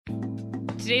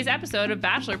Today's episode of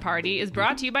Bachelor Party is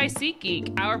brought to you by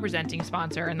SeatGeek, our presenting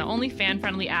sponsor and the only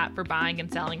fan-friendly app for buying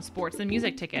and selling sports and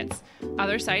music tickets.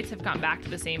 Other sites have gone back to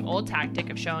the same old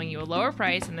tactic of showing you a lower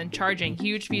price and then charging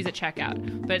huge fees at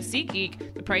checkout. But at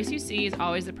SeatGeek, the price you see is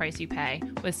always the price you pay.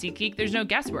 With SeatGeek, there's no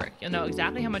guesswork. You'll know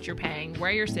exactly how much you're paying,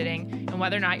 where you're sitting, and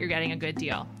whether or not you're getting a good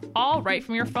deal. All right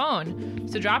from your phone.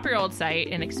 So drop your old site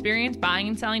and experience buying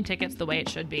and selling tickets the way it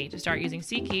should be. To start using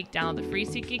SeatGeek, download the free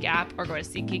SeatGeek app or go to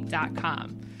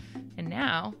SeatGeek.com. And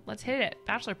now, let's hit it.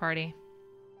 Bachelor Party.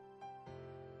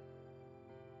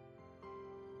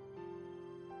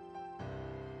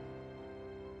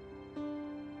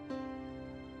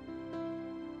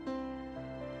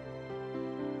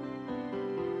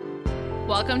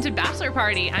 Welcome to Bachelor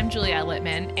Party. I'm Juliet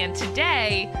Litman, and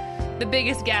today, the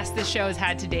biggest guest this show has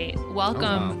had to date.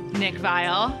 Welcome, Nick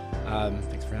Viall.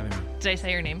 Thanks for having me. Did I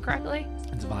say your name correctly?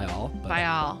 It's Viall.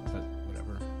 Viall. But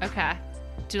whatever. Okay.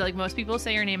 Do like most people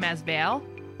say your name as Viall?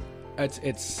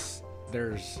 It's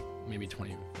there's maybe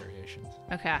 20 variations.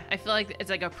 Okay. I feel like it's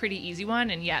like a pretty easy one,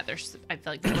 and yet I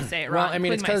feel like people say it wrong. Well, I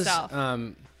mean, it's because myself.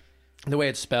 The way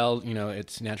it's spelled,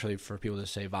 it's naturally for people to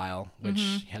say Viall,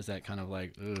 which has that kind of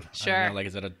like, ugh, Sure. I don't know, like,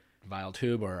 is it a Viall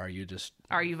tube or are you Viall?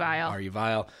 Are you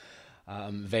Viall?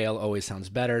 Viall always sounds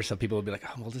better, so people will be like,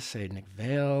 oh, we'll just say Nick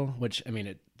Viall, which, I mean,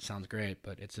 it sounds great,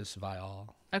 but it's just Viall.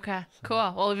 Okay,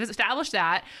 cool. Well, we've established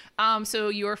that. So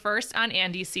you were first on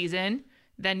Andy's season,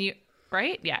 then you,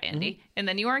 right? Yeah, Andy. Mm-hmm. And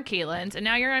then you were on Caitlin's, and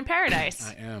now you're on Paradise.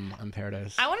 I am on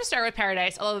Paradise. I want to start with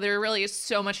Paradise, although there really is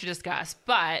so much to discuss.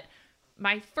 But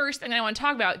my first thing I want to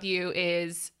talk about with you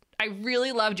is I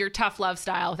really loved your tough love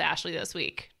style with Ashley this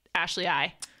week. Ashley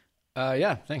I.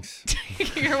 Yeah, thanks.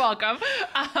 You're welcome.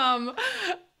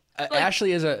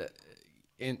 Ashley's a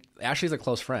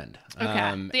close friend.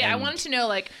 Okay. I wanted to know,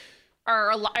 like,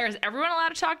 is everyone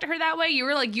allowed to talk to her that way? You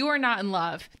were like, you are not in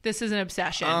love. This is an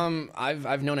obsession.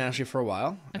 I've known Ashley for a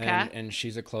while. Okay. And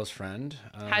she's a close friend.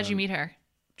 How'd you meet her?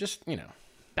 Just,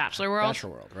 Bachelor World? Bachelor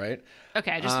World, right?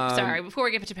 Okay, sorry, before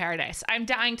we get to Paradise, I'm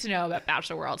dying to know about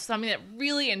Bachelor World. Something that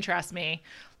really interests me.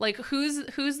 Like, who's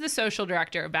the social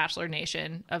director of Bachelor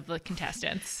Nation of the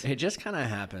contestants? It just kind of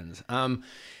happens.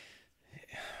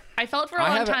 I felt for a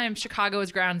long time Chicago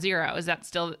was ground zero. Is that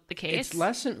still the case? It's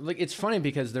less than, like, it's funny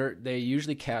because they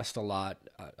usually cast a lot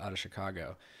out of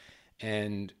Chicago,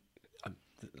 and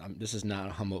this is not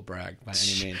a humble brag by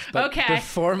any means. But okay.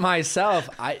 For myself,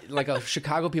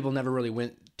 Chicago people never really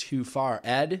went too far.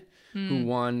 Ed, who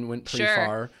won, went pretty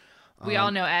far. We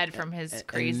all know Ed from his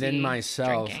crazy and then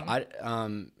myself.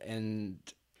 drinking. And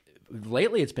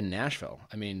lately it's been Nashville.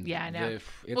 I mean, yeah, I know.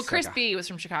 Chris B was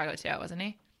from Chicago too, wasn't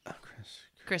he?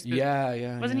 Chris B.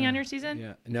 Yeah. Wasn't he on your season?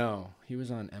 Yeah. No, he was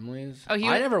on Emily's. Oh,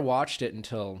 I never watched it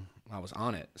until I was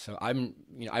on it. So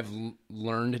I've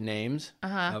learned names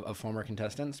of former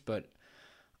contestants, but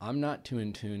I'm not too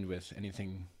in tune with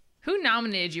anything. Who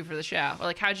nominated you for the show? Or,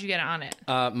 like, how'd you get on it?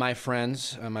 My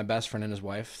friends, my best friend and his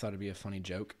wife thought it'd be a funny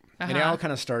joke. And it all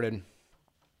kind of started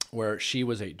where she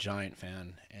was a giant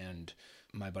fan, and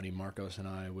my buddy Marcos and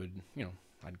I would,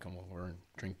 I'd come over and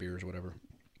drink beers or whatever.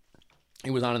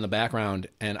 It was on in the background,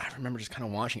 and I remember just kind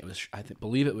of watching it. I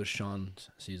believe it was Sean's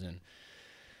season.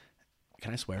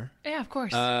 Can I swear? Yeah, of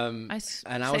course. I was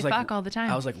like, fuck all the time.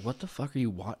 I was like, what the fuck are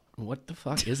you what the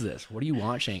fuck is this? What are you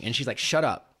watching? And she's like, shut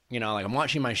up. Like, I'm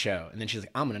watching my show. And then she's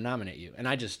like, I'm going to nominate you. And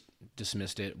I just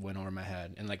dismissed it, went over my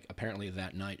head. And, like, apparently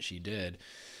that night she did.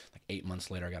 Like, 8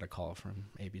 months later, I got a call from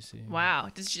ABC. Wow.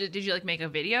 Did you like, make a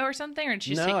video or something? Or did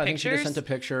you just take pictures? No, I think she just sent a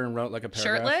picture and wrote, like, a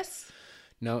paragraph. Shirtless?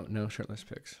 No shirtless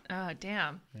pics. Oh,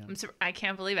 damn. Yeah. I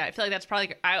can't believe it. I feel like that's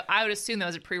probably, I would assume that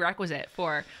was a prerequisite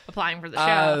for applying for the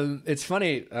show. It's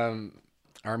funny.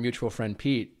 Our mutual friend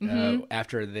Pete,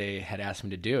 after they had asked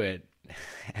me to do it,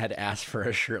 had asked for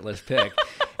a shirtless pic.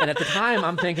 And at the time,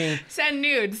 I'm thinking... Send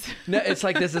nudes. No, it's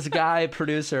like this guy,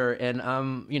 producer, and,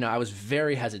 I was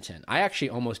very hesitant. I actually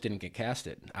almost didn't get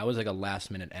casted. I was like a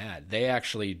last-minute ad. They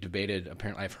actually debated,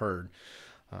 apparently, I've heard...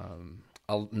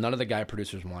 none of the guy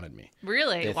producers wanted me.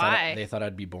 Really? Why? They thought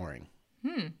I'd be boring.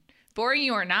 Boring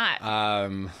you or not?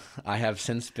 I have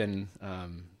since been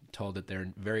told that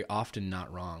they're very often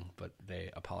not wrong, but they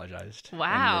apologized.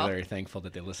 Wow. And we're very thankful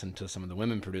that they listened to some of the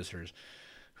women producers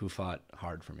who fought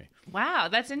hard for me. Wow,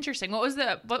 that's interesting. What was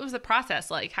the process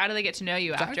like? How do they get to know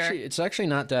you after? It's actually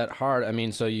not that hard. I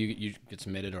mean, so you get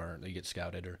submitted or you get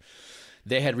scouted, or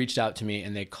they had reached out to me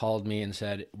and they called me and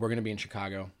said, we're going to be in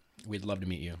Chicago. We'd love to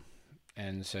meet you.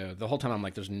 And so the whole time I'm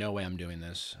like, there's no way I'm doing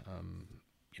this.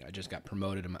 I just got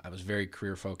promoted. I was very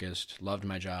career focused, loved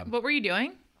my job. What were you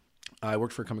doing? I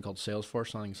worked for a company called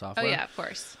Salesforce, selling software. Oh, yeah, of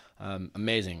course.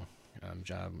 Amazing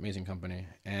job, amazing company.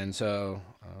 And so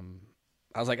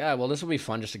I was like, well, this will be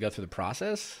fun just to go through the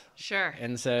process. Sure.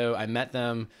 And so I met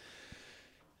them.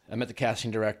 I met the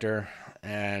casting director,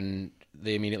 and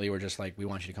they immediately were just like, we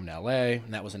want you to come to LA.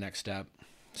 And that was the next step.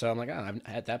 So I'm like,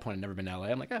 at that point, I've never been to LA.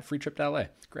 I'm like, free trip to LA.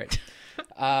 Great.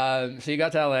 So you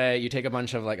got to LA, you take a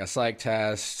bunch of like a psych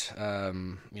test,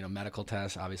 medical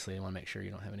tests. Obviously, you want to make sure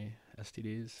you don't have any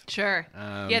STDs. Sure.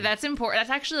 Yeah, that's important. That's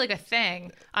actually like a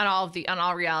thing on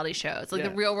all reality shows. Like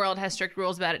the Real World has strict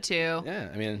rules about it too. Yeah,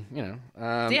 I mean,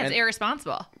 it's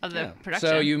irresponsible of the production.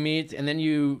 So you meet, and then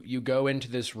you go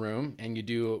into this room and you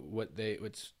do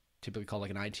what's typically called like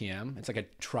an ITM. It's like a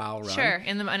trial run. Sure,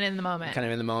 in the moment. Kind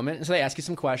of in the moment. And so they ask you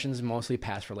some questions, mostly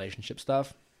past relationship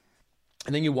stuff.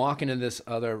 And then you walk into this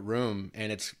other room,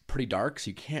 and it's pretty dark, so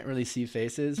you can't really see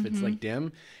faces. Mm-hmm. It's like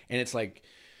dim, and it's like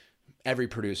every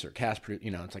producer,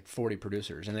 it's like 40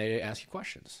 producers, and they ask you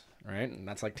questions, right? And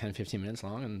that's like 10, 15 minutes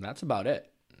long, and that's about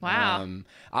it. Wow.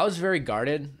 I was very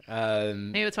guarded.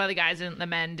 Maybe that's why the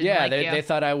men didn't like you. They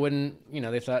thought I wouldn't,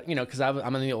 they thought, because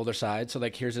I'm on the older side. So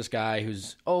like, here's this guy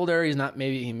who's older. He's not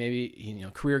maybe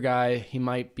career guy. He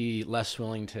might be less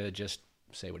willing to just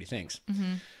say what he thinks.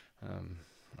 Mm-hmm.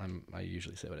 I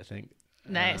usually say what I think.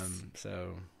 Nice.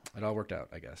 So it all worked out,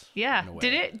 I guess. Yeah.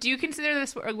 Did it? Do you consider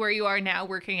this where you are now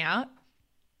working out?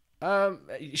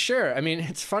 Sure. I mean,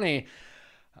 it's funny.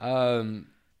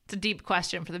 It's a deep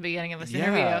question for the beginning of this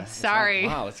interview. Sorry.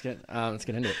 Wow. Let's get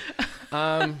into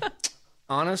it.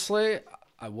 Honestly,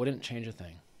 I wouldn't change a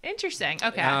thing. Interesting.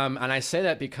 Okay. And I say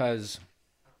that because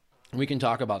we can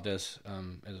talk about this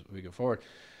as we go forward.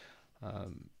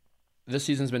 This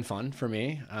season's been fun for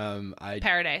me.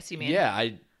 Paradise, you mean? Yeah.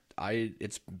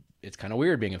 It's kind of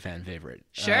weird being a fan favorite.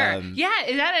 Sure.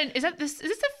 Is this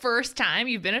the first time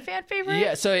you've been a fan favorite?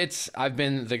 Yeah. So I've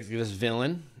been this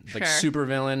villain, like super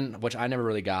villain, which I never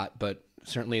really got, but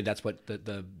certainly that's what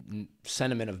the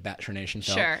sentiment of Bachelor Nation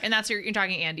felt. Sure. And that's you're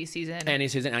talking Andy's season.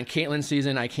 Andy's season. On Caitlin's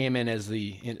season, I came in as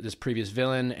this previous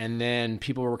villain, and then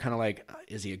people were kind of like,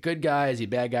 is he a good guy? Is he a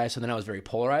bad guy? So then I was very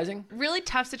polarizing. Really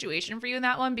tough situation for you in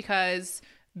that one because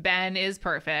Ben is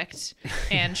perfect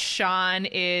and Sean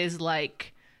is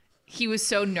like, he was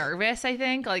so nervous, I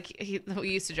think. Like, we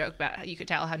used to joke about, you could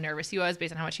tell how nervous he was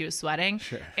based on how much he was sweating.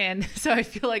 Sure. And so I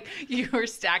feel like you were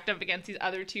stacked up against these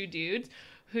other two dudes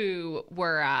who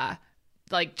were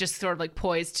like just sort of like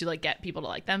poised to like get people to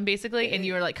like them, basically. And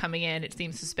you were like coming in, it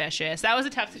seemed suspicious. That was a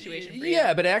tough situation for you.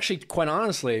 Yeah, but actually, quite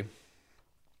honestly,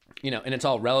 and it's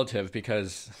all relative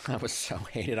because I was so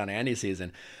hated on Andy's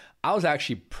season. I was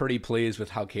actually pretty pleased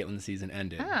with how Caitlin's season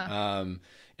ended.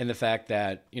 And the fact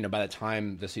that, by the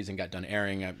time the season got done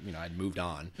airing, I'd moved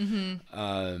on.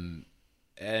 Mm-hmm.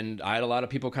 And I had a lot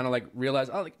of people kind of like realize,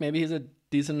 like maybe he's a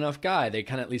decent enough guy. They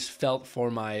kind of at least felt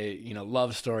for my,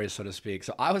 love story, so to speak.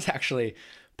 So I was actually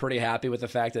pretty happy with the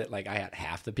fact that like I had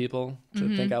half the people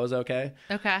to think I was okay.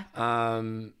 Okay.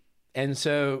 And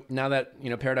so now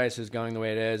that, Paradise is going the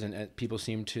way it is and people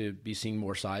seem to be seeing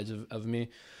more sides of me,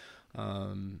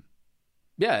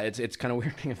 yeah, it's kind of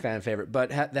weird being a fan favorite.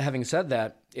 But having said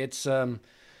that, it's I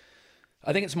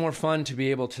think it's more fun to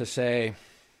be able to say,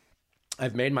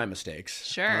 I've made my mistakes.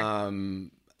 Sure.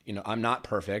 I'm not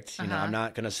perfect. I'm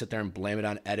not going to sit there and blame it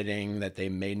on editing that they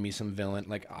made me some villain.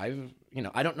 Like I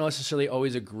don't necessarily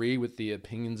always agree with the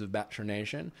opinions of Bachelor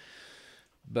Nation,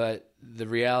 but the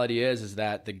reality is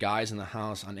that the guys in the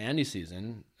house on Andy's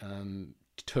season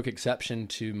took exception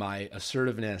to my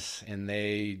assertiveness and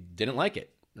they didn't like it.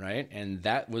 Right. And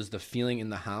that was the feeling in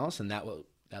the house. And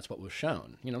that's what was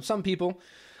shown. Some people,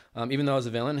 even though I was a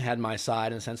villain, had my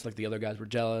side in a sense, like the other guys were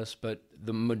jealous. But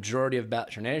the majority of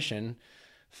Bachelor Nation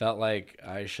felt like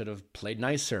I should have played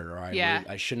nicer or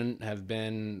I shouldn't have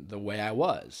been the way I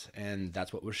was. And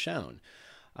that's what was shown.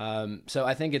 So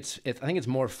I think it's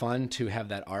more fun to have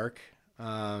that arc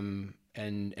and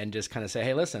just kind of say,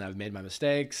 hey, listen, I've made my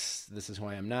mistakes. This is who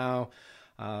I am now.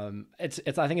 I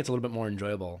think it's a little bit more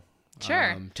enjoyable.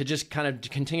 Sure. To just kind of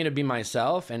continue to be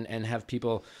myself and have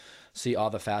people see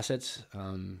all the facets.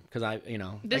 Because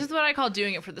this is what I call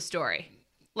doing it for the story.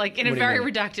 Like in a very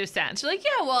reductive sense. You're like,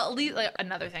 yeah, well, at least like,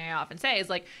 another thing I often say is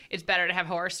like, it's better to have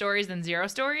horror stories than zero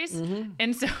stories. Mm-hmm.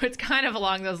 And so it's kind of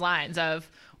along those lines of,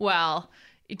 well,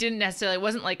 it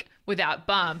wasn't like without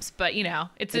bumps, but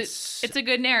it's a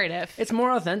good narrative. It's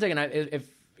more authentic. And if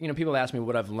people ask me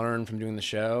what I've learned from doing the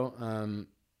show,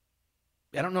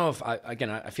 I don't know if I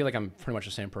feel like I'm pretty much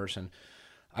the same person.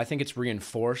 I think it's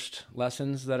reinforced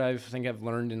lessons that I've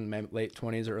learned in my late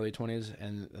 20s or early 20s.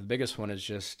 And the biggest one is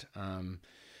just,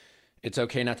 it's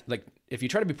okay not to, like, if you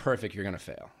try to be perfect, you're going to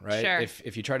fail, right? Sure.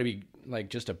 If you try to be like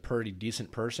just a pretty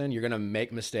decent person, you're going to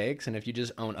make mistakes. And if you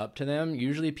just own up to them,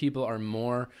 usually people are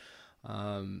more,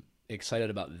 excited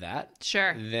about that,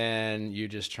 sure, then you're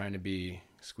just trying to be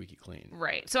squeaky clean.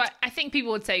 Right. So I think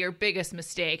people would say your biggest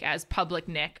mistake as public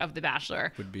Nick of The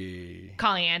Bachelor would be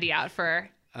calling Andy out for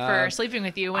sleeping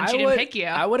with you when she didn't pick you.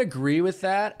 I would agree with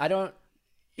that. I don't,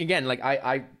 again, like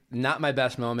I not my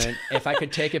best moment. If I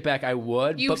could take it back, I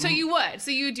would. So you would.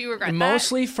 So you do regret that?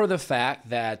 Mostly for the fact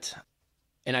that,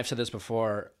 and I've said this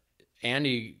before,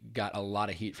 Andy got a lot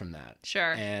of heat from that.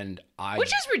 Sure. Which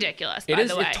is ridiculous, by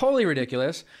the way. It's totally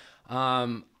ridiculous.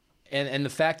 And the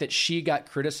fact that she got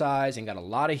criticized and got a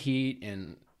lot of heat,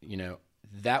 and, you know,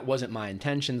 that wasn't my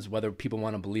intentions, whether people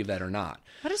want to believe that or not.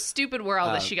 What a stupid world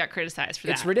that she got criticized for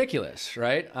that. It's ridiculous,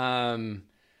 right? So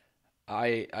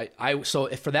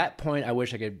if for that point, I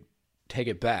wish I could take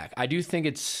it back. I do think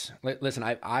it's, listen,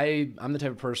 I'm the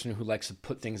type of person who likes to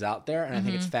put things out there, and I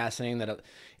think it's fascinating that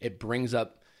it brings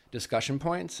up discussion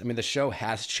points. I mean, the show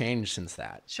has changed since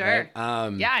that. Sure. Right?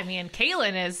 Yeah, I mean,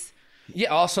 Caitlyn is... Yeah,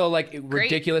 also, like,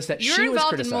 ridiculous that she was criticized.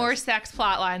 You're involved in more sex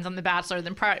plot lines on The Bachelor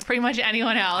than pretty much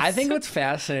anyone else. I think what's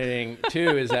fascinating,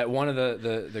 too, is that one of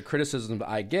the criticisms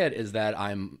I get is that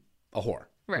I'm a whore.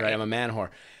 Right? I'm a man whore.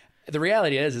 The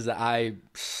reality is that I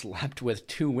slept with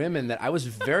 2 women that I was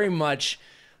very much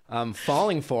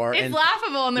falling for. It's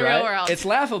laughable in the real world. It's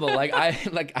laughable.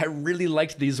 I really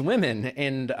liked these women,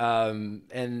 and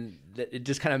it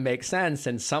just kind of makes sense.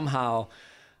 And somehow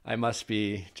I must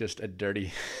be just a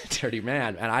dirty, dirty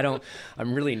man. And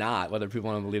I'm really not, whether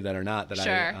people want to believe that or not, that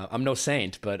sure. I'm no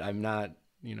saint, but I'm not,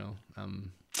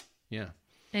 yeah.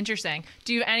 Interesting.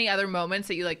 Do you have any other moments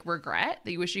that you regret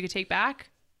that you wish you could take back?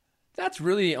 That's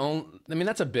really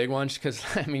that's a big one, because,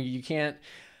 you can't,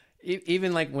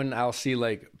 even when I'll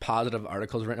see positive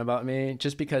articles written about me,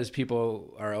 just because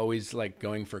people are always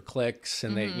going for clicks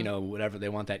and they, whatever, they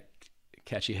want that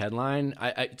catchy headline.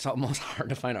 It's almost hard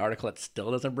to find an article that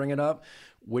still doesn't bring it up,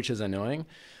 which is annoying.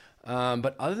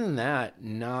 But other than that,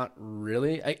 not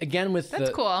really.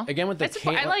 That's cool. Again, with the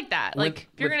Caitlyn, I like that. If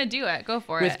you're gonna do it, go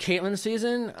for it. With Caitlyn's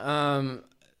season,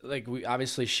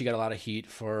 obviously she got a lot of heat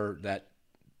for that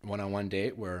one-on-one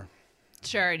date where.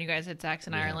 Sure, and you guys had sex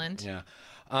in Ireland. Yeah.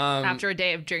 After a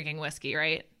day of drinking whiskey,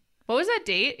 right? What was that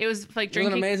date? It was drinking. It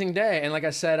was an amazing day, and like I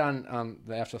said on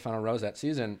after the final rose that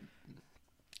season.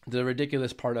 The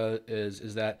ridiculous part of it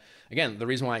is that, again, the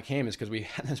reason why I came is because we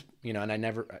had this, and I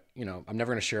never, I'm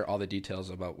never going to share all the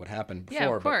details about what happened before.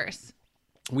 Yeah, of course.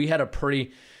 But we had a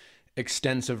pretty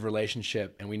extensive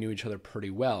relationship, and we knew each other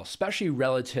pretty well, especially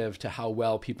relative to how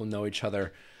well people know each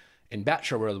other in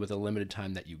Bachelor world with the limited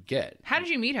time that you get. How did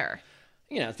you meet her?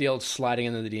 It's the old sliding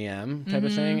into the DM type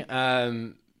of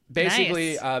thing.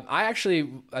 Basically, nice.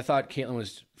 I thought Caitlyn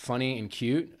was funny and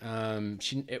cute.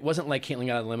 It wasn't like Caitlyn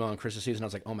got out of the limo on Chris's season. I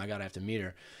was like, oh my God, I have to meet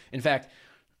her. In fact,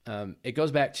 it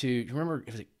goes back to, do you remember,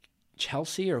 was it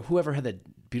Chelsea or whoever had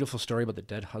that beautiful story about the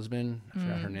dead husband? I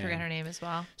forgot her name. Forgot her name as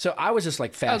well. So I was just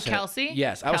fascinated. Oh, Kelsey?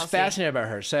 Yes, I was fascinated by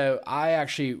her. So I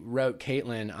actually wrote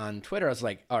Caitlyn on Twitter. I was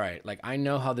like, all right, I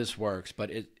know how this works,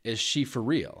 but is she for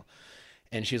real?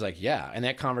 And she's like, yeah. And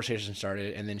that conversation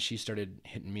started, and then she started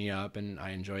hitting me up, and I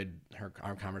enjoyed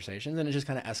our conversations, and it just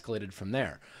kind of escalated from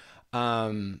there.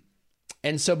 And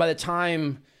so by the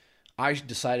time I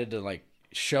decided to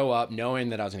show up,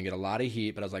 knowing that I was going to get a lot of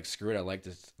heat, but I was like, screw it, I like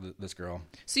this girl.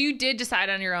 So you did decide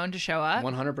on your own to show up?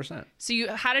 100%. So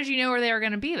how did you know where they were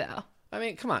going to be, though?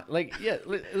 Come on.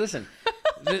 Listen,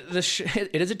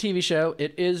 it is a TV show.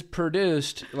 It is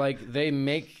produced. They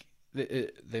make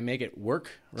it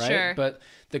work, right? Sure. But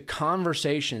the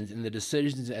conversations and the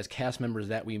decisions as cast members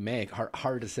that we make are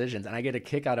hard decisions, and I get a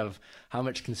kick out of how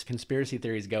much conspiracy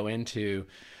theories go into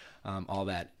all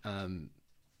that.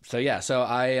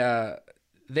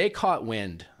 They caught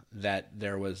wind that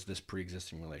there was this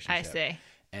pre-existing relationship. I see.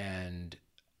 And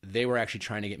they were actually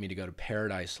trying to get me to go to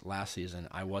Paradise last season.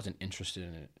 I wasn't interested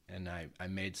in it, and I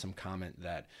made some comment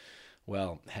that,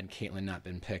 well, had Caitlyn not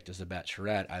been picked as a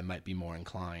bachelorette, I might be more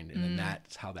inclined. And then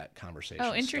that's how that conversation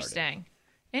started. Interesting.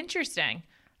 Interesting.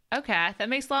 Okay, that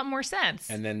makes a lot more sense.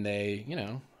 And then they,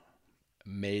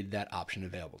 made that option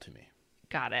available to me.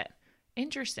 Got it.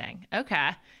 Interesting. Okay.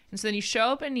 And so then you show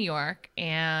up in New York,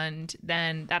 and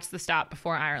then that's the stop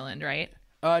before Ireland, right?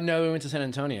 No, we went to San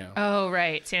Antonio. Oh,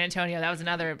 right. San Antonio. That was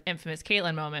another infamous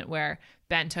Caitlyn moment where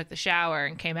Ben took the shower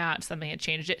and came out and something had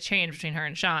changed between her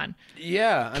and Sean.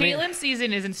 Yeah. Caitlyn's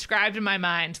season is inscribed in my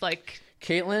mind.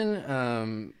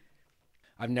 Caitlyn,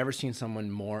 I've never seen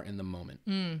someone more in the moment.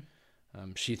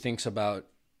 She thinks about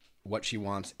what she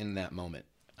wants in that moment.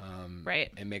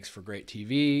 Right. It makes for great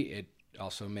TV. It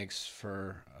also makes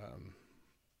for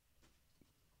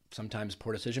sometimes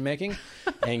poor decision making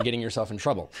and getting yourself in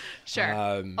trouble. Sure.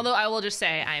 Although I will just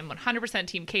say I'm 100%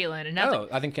 team Caitlyn, and nothing. Oh,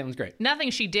 I think Caitlyn's great.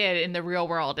 Nothing she did in the real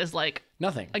world is like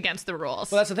nothing against the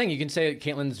rules. Well, that's the thing. You can say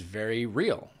Caitlyn's very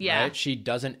real. Yeah. Right? She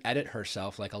doesn't edit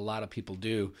herself like a lot of people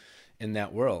do in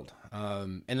that world.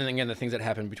 And then again, the things that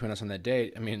happened between us on that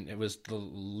date, I mean, it was the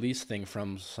least thing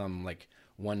from some like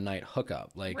one night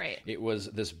hookup. Like right. It was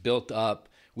this built up.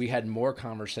 We had more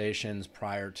conversations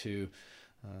prior to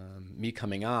me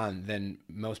coming on than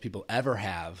most people ever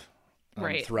have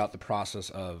right. throughout the process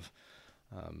of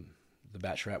the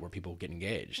Bachelorette, where people get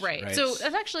engaged. Right. So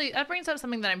that brings up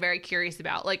something that I'm very curious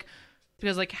about. Like,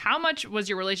 because like, how much was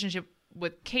your relationship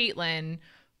with Caitlyn?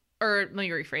 Or let me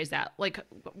rephrase that. Like,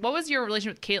 what was your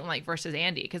relationship with Caitlyn like versus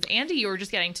Andy? Because Andy, you were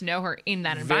just getting to know her in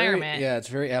that environment. Yeah, it's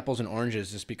very apples and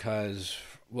oranges, just because,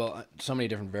 well, so many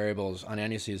different variables. On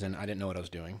Andy's season, I didn't know what I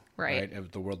was doing.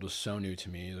 Right. The world was so new to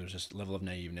me. There was this level of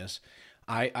naiveness.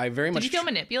 I very much. Did you feel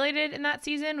manipulated in that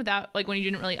season without, like, when you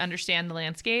didn't really understand the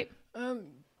landscape?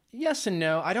 Yes and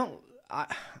no. I don't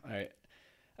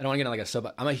want to get into like a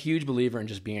sub. I'm a huge believer in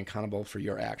just being accountable for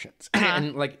your actions.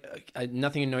 And like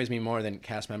nothing annoys me more than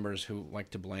cast members who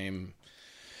like to blame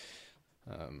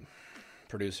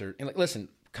producer. And like, listen,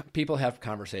 people have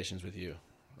conversations with you,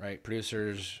 right?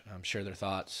 Producers share their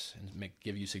thoughts and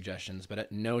give you suggestions, but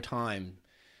at no time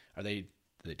do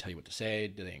they tell you what to say?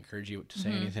 Do they encourage you to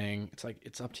say anything? It's like,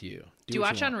 it's up to you. Do you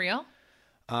watch Unreal?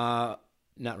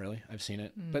 Not really. I've seen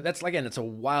it, but that's again, it's a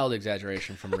wild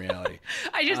exaggeration from reality.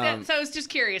 So I was just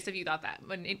curious if you thought that.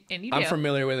 And you do. I'm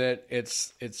familiar with it.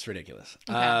 It's ridiculous.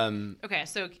 Okay. Okay.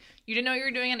 So you didn't know you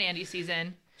were doing an Andy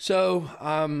season. So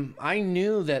I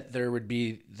knew that there would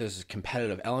be this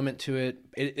competitive element to it.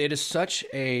 It is such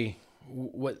a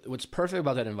what's perfect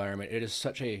about that environment. It is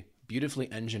such a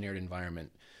beautifully engineered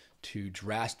environment to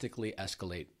drastically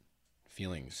escalate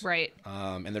feelings. Right.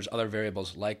 And there's other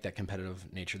variables like that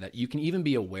competitive nature that you can even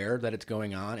be aware that it's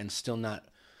going on and still not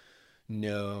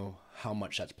know how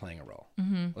much that's playing a role.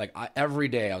 Like every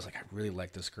day I was like, I really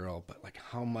like this girl, but like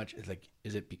how much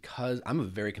is it because I'm a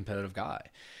very competitive guy?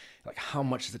 Like how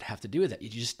much does it have to do with that? You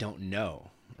just don't know.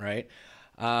 Right.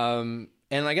 And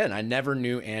again, I never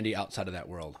knew Andy outside of that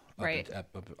world.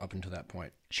 Up until that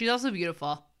point. She's also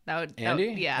beautiful.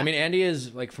 Andy? Yeah. I mean, Andy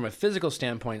is like from a physical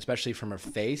standpoint, especially from her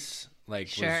face, like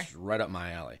was right up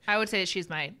my alley. I would say she's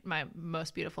my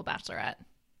most beautiful Bachelorette.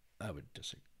 I would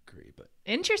disagree, but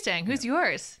interesting. Who's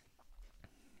yours?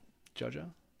 JoJo.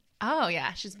 Oh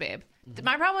yeah, she's babe.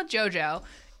 My problem with JoJo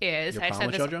is I've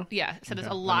said this. JoJo? Yeah, I've said this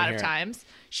a lot of times.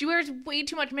 She wears way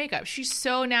too much makeup. She's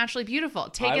so naturally beautiful.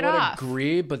 Take it off. I would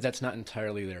agree, but that's not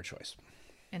entirely their choice.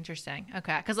 Interesting.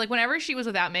 Okay. Because like whenever she was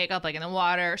without makeup, like in the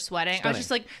water, sweating, I was just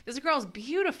like, this girl's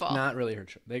beautiful. Not really her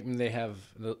choice. They have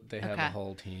a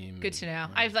whole team. Good to know.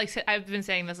 Yeah. I've been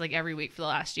saying this like every week for the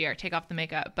last year. Take off the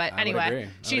makeup. But I anyway, would agree. I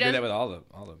would do that with all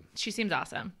the. She seems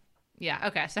awesome. Yeah.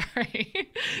 Okay. Sorry.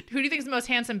 Who do you think is the most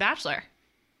handsome Bachelor?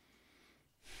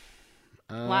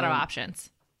 A lot of options.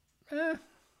 None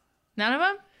of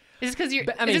them. Is this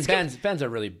because Ben's a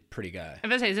really pretty guy. I'm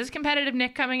gonna say, is this competitive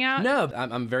Nick coming out? No,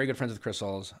 I'm very good friends with Chris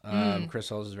Soules. Chris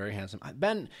Soules is very handsome.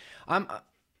 Ben, I'm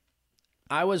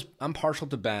partial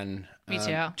to Ben. Me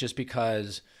too. Just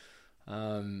because,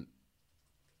 I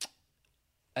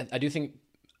do think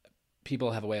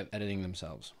people have a way of editing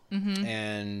themselves,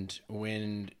 and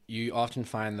when you often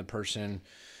find the person,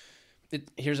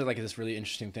 here's like this really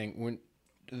interesting thing when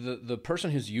the person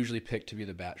who's usually picked to be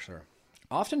the Bachelor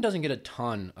often doesn't get a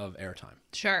ton of airtime.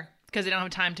 Sure, because they don't have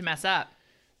time to mess up.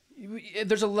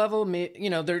 There's a level,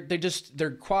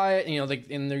 they're quiet,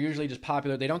 and they're usually just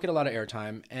popular. They don't get a lot of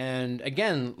airtime. And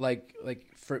again, like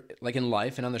in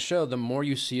life and on the show, the more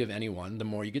you see of anyone, the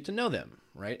more you get to know them,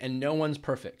 right? And no one's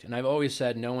perfect. And I've always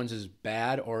said no one's as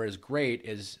bad or as great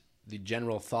as the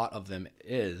general thought of them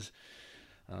is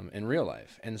in real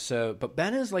life. And so, but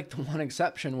Ben is like the one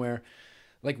exception where,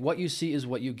 like, what you see is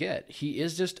what you get. He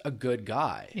is just a good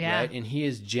guy, right? And he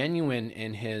is genuine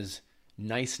in his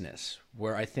niceness,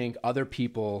 where I think other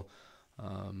people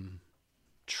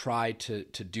try to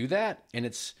do that, and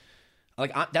it's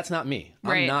like that's not me.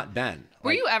 I'm not Ben.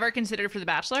 Were you ever considered for The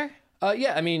Bachelor?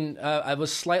 Yeah, I mean, I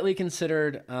was slightly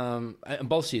considered in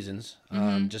both seasons.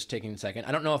 Just taking a second,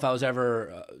 I don't know if I was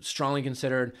ever strongly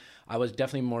considered. I was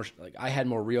definitely more like I had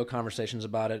more real conversations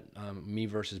about it. Me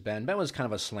versus Ben. Ben was kind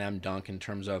of a slam dunk in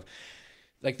terms of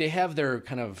like they have their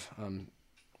kind of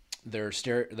their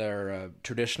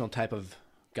traditional type of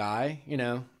guy,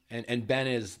 and Ben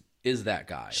is that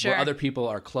guy. Sure. Where other people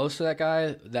are close to that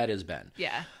guy, that is Ben.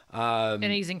 Yeah. And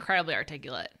he's incredibly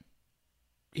articulate.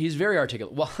 He's very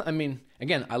articulate. Well, I mean,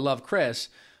 again, I love Chris,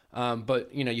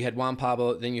 But you had Juan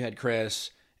Pablo, then you had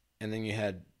Chris, and then you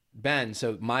had Ben.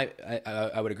 So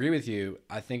I would agree with you.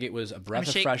 I think it was a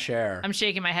breath of fresh air. I'm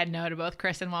shaking my head no to both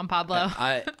Chris and Juan Pablo.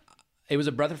 It was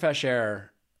a breath of fresh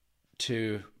air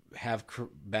to have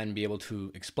Ben be able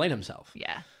to explain himself.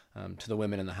 Yeah. To the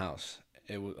women in the house.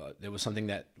 It was something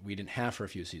that we didn't have for a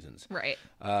few seasons. Right.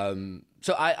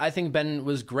 So I think Ben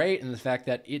was great in the fact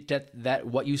that that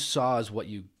what you saw is what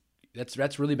you.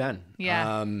 That's really Ben.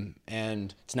 Yeah.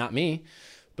 And it's not me,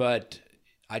 but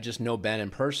I just know Ben in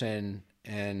person.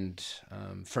 And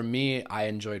for me, I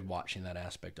enjoyed watching that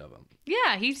aspect of him.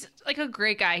 Yeah, he's like a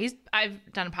great guy.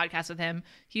 I've done a podcast with him.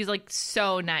 He's like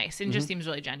so nice and just seems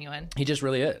really genuine. He just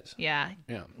really is. Yeah.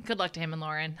 Good luck to him and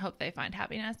Lauren. Hope they find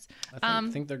happiness. I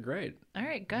think they're great. All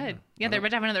right, good. Yeah, they're about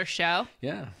to have another show.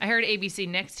 Yeah. I heard ABC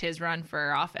nixed his run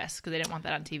for office because they didn't want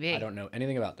that on TV. I don't know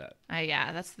anything about that.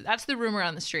 Yeah, that's the rumor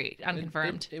on the street,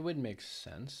 unconfirmed. It would make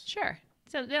sense. Sure.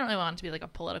 So they don't really want it to be like a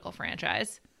political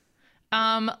franchise.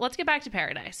 Let's get back to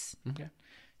Paradise. Okay.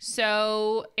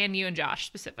 So, and you and Josh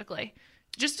specifically,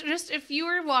 just if you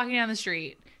were walking down the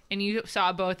street and you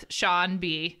saw both Sean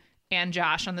B and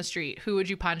Josh on the street, who would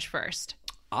you punch first?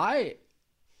 If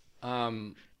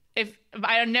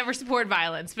I never support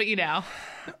violence, but Sean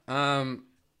and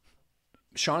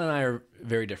I are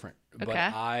very different, okay. But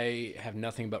I have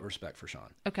nothing but respect for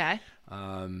Sean. Okay.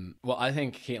 Well, I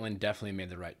think Caitlyn definitely made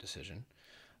the right decision.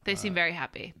 They seem very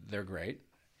happy. They're great.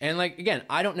 And again,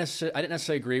 I didn't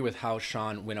necessarily agree with how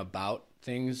Sean went about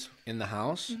things in the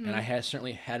house, and I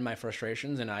certainly had my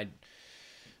frustrations, and I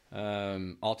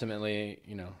ultimately,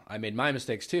 I made my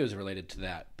mistakes too as related to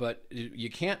that. But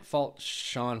you can't fault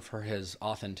Sean for his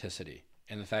authenticity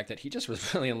and the fact that he just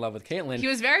was really in love with Caitlyn. He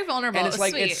was very vulnerable. And it's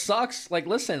like sweet. It sucks.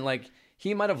 Listen,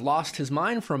 he might have lost his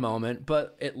mind for a moment,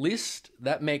 but at least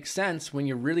that makes sense when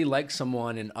you really like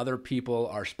someone and other people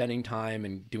are spending time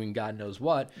and doing God knows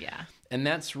what. Yeah. And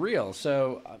that's real.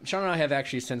 So Sean and I have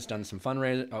actually since done some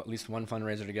at least one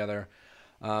fundraiser together.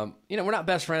 We're not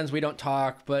best friends. We don't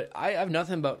talk, but I have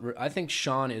nothing but, I think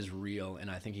Sean is real, and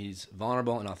I think he's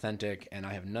vulnerable and authentic, and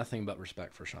I have nothing but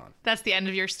respect for Sean. That's the end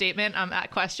of your statement on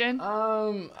that question?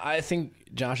 I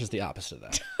think Josh is the opposite of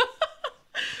that.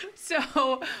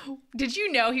 So, did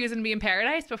you know he was going to be in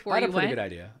Paradise before you went? I had a pretty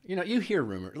good idea. You hear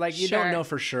rumors. You don't know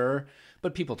for sure,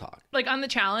 but people talk. On The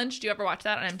Challenge, do you ever watch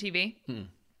that on MTV?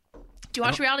 Do you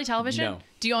watch reality television? No.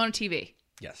 Do you own a TV?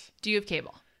 Yes. Do you have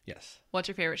cable? Yes. What's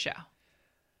your favorite show?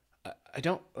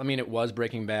 It was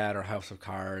Breaking Bad or House of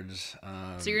Cards.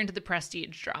 So you're into the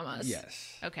prestige dramas?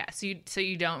 Yes. Okay. So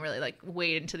you don't really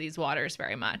wade into these waters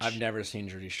very much. I've never seen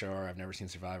Jersey Shore. I've never seen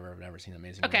Survivor. I've never seen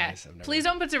Amazing Race. Okay. Please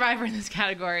don't put Survivor in this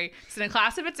category. It's in a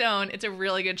class of its own. It's a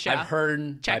really good show. I've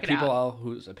heard by people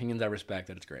whose opinions I respect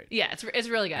that it's great. Yeah, it's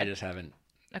really good. I just haven't.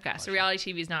 Okay. So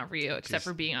reality TV is not for you except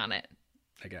for being on it.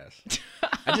 I guess.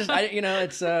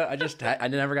 I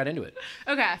never got into it.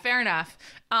 Okay, fair enough.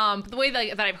 The way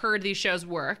that I've heard these shows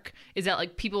work is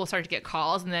that people will start to get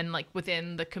calls, and then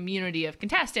within the community of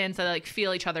contestants, they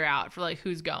feel each other out for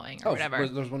who's going or whatever.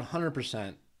 There's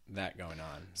 100% that going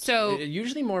on. So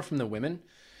usually more from the women.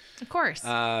 Of course,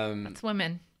 that's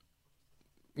women.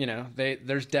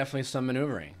 There's definitely some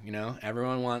maneuvering.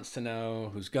 Everyone wants to know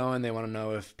who's going. They want to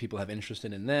know if people have interest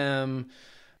in them.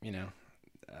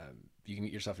 You can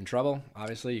get yourself in trouble.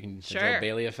 Obviously, you can the Joe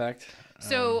Bailey effect.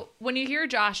 So when you hear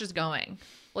Josh is going,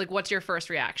 what's your first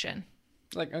reaction?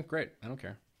 Oh, great. I don't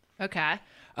care. Okay.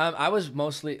 I was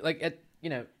mostly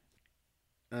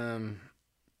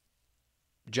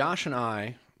Josh and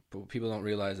I. People don't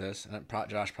realize this, and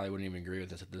Josh probably wouldn't even agree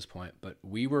with this at this point. But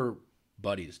we were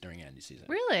buddies during Andy's season.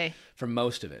 Really? For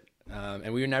most of it,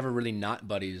 and we were never really not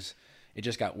buddies. It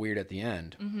just got weird at the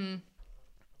end. Mm-hmm.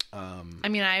 I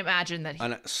imagine that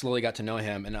I slowly got to know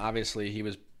him, and obviously he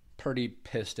was pretty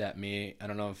pissed at me. I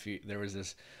don't know if there was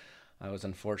this. I was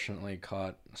unfortunately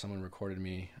caught. Someone recorded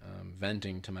me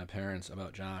venting to my parents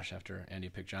about Josh after Andy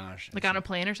picked Josh. On a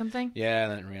plane or something? Yeah,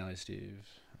 and then realized Steve.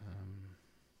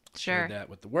 Shared that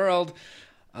with the world.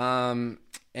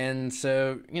 And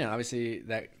so, obviously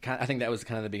I think that was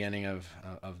kind of the beginning of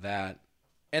that.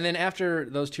 And then after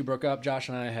those two broke up, Josh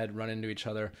and I had run into each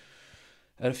other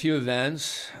at a few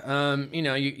events.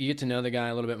 You get to know the guy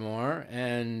a little bit more.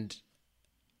 And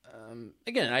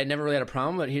again, I never really had a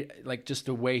problem, but he just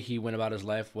the way he went about his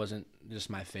life wasn't just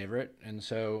my favorite. And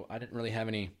so I didn't really have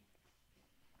any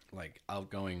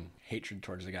outgoing hatred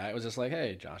towards the guy. It was just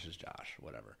hey, Josh is Josh,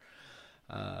 whatever.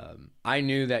 I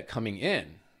knew that coming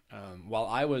in, while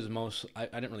I was I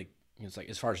didn't really,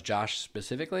 as far as Josh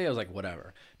specifically, I was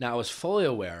whatever. Now I was fully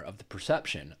aware of the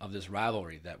perception of this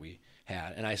rivalry that we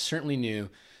had, and I certainly knew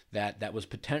that was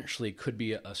potentially could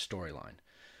be a storyline.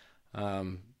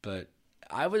 But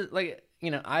I was like,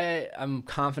 I'm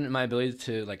confident in my ability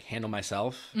to like handle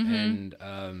myself, and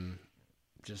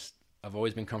just I've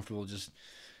always been comfortable, just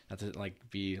not to like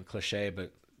be cliche,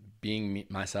 but being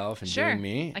myself and doing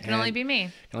me. I can only be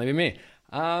me. Can only be me.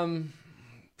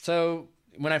 So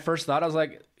when I first thought, I was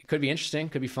like, it could be interesting,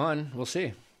 could be fun. We'll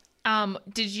see.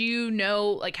 Did you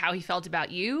know like how he felt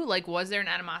about you? Like, was there an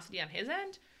animosity on his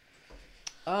end?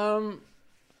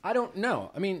 I don't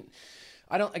know. I mean,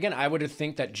 I would have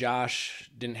think that Josh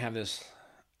didn't have this,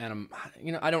 and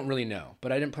I don't really know,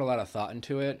 but I didn't put a lot of thought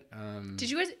into it. Did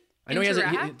you guys I know he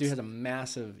has a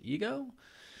massive ego,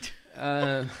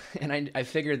 and I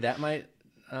figured that might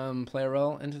play a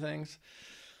role into things.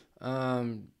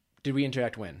 Did we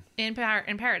interact when? In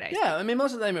Paradise. Yeah, I mean,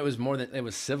 most of the time it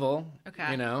was civil.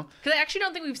 Okay. Because I actually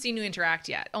don't think we've seen you interact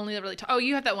yet. Only really.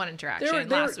 You had that one interaction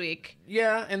last week.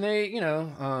 Yeah, and they,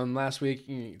 last week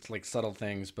it's like subtle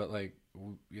things, but like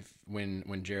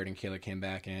when Jared and Kayla came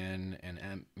back in,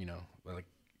 and like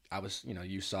I was,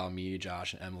 you saw me,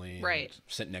 Josh, and Emily, right,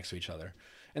 sitting next to each other,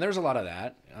 and there was a lot of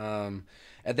that.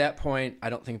 At that point, I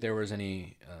don't think there was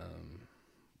any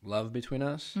love between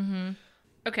us. Mm-hmm.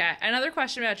 Okay, another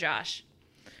question about Josh.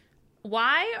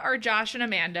 Why are Josh and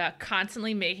Amanda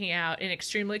constantly making out in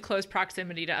extremely close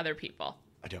proximity to other people?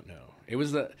 I don't know. It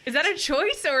was Is that a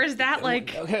choice, or is that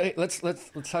like... Okay, let's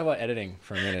talk about editing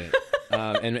for a minute,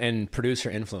 and producer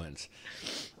influence.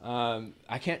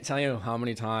 I can't tell you how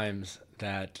many times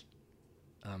that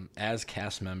as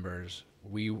cast members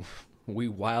we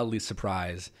wildly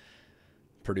surprise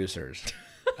producers.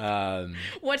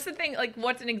 What's the thing? Like,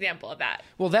 what's an example of that?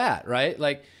 Well, that, right?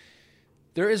 Like,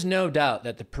 there is no doubt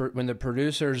that when the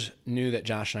producers knew that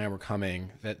Josh and I were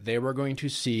coming, that they were going to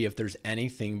see if there's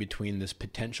anything between this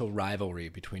potential rivalry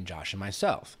between Josh and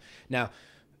myself. Now,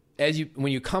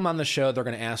 when you come on the show, they're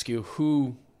going to ask you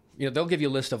who, they'll give you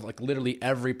a list of like literally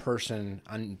every person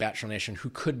on Bachelor Nation who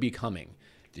could be coming.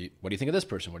 What do you think of this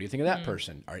person? What do you think of that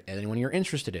person? Are anyone you're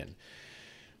interested in?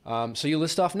 So you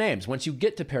list off names. Once you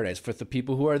get to Paradise, for the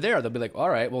people who are there, they'll be like, all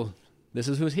right, well, this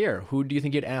is who's here. Who do you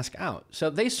think you'd ask out? So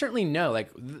they certainly know, like,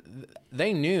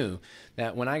 they knew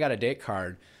that when I got a date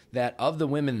card, that of the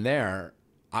women there,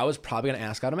 I was probably going to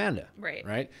ask out Amanda.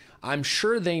 Right? I'm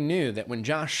sure they knew that when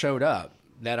Josh showed up,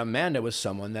 that Amanda was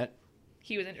someone that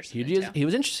he was interested in. He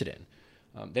was interested in.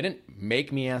 They didn't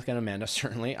make me ask out Amanda,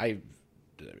 certainly. I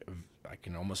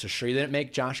can almost assure you they didn't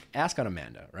make Josh ask out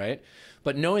Amanda, right?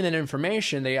 But knowing that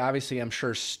information, they obviously, I'm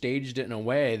sure, staged it in a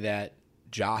way that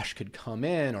Josh could come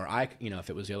in, or I, if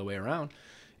it was the other way around,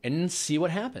 and see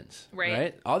what happens,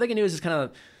 right? All they can do is just kind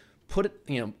of put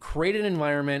it, create an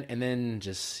environment and then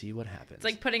just see what happens. It's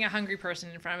like putting a hungry person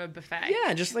in front of a buffet.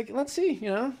 Yeah, just like, let's see,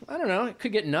 I don't know. It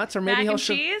could get nuts, or maybe Mac he'll and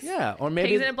cheese? Yeah, or maybe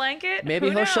pigs in a blanket. Maybe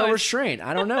he'll show restraint.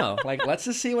 I don't know. Like, let's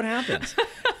just see what happens.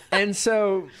 And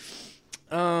so,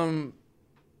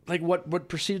 like what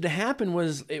proceeded to happen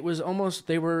was, it was almost,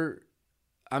 they were,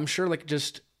 I'm sure, like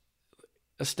just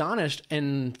astonished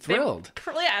and thrilled.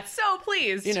 Yeah, so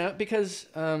pleased. Because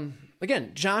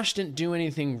again, Josh didn't do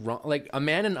anything wrong. Like,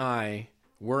 Amanda and I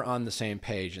were on the same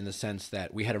page in the sense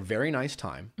that we had a very nice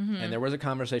time, and there was a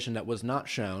conversation that was not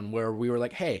shown where we were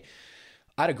like, hey,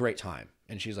 I had a great time.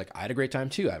 And she's like, I had a great time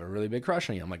too. I have a really big crush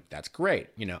on you. I'm like, that's great.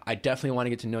 I definitely want to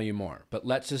get to know you more. But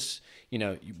let's just,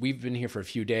 we've been here for a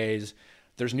few days.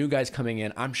 There's new guys coming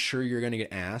in. I'm sure you're going to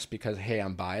get asked because, hey,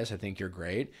 I'm biased. I think you're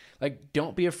great. Like,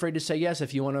 don't be afraid to say yes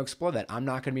if you want to explore that. I'm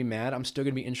not going to be mad. I'm still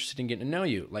going to be interested in getting to know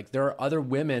you. Like, there are other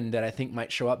women that I think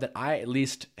might show up that I at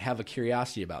least have a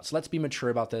curiosity about. So let's be mature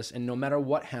about this. And no matter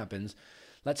what happens,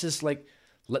 let's just like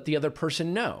let the other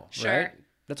person know. Sure. Right?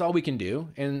 That's all we can do.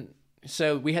 And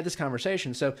so we had this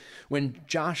conversation. So when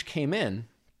Josh came in,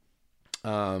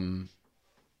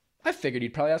 I figured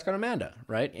he'd probably ask on Amanda,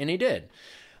 right? And he did.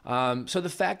 So the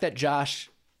fact that Josh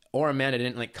or Amanda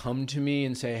didn't like come to me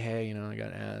and say, hey, I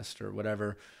got asked or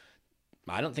whatever,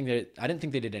 I didn't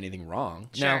think they did anything wrong.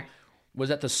 Sure. Now, was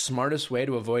that the smartest way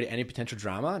to avoid any potential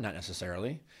drama? Not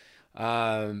necessarily.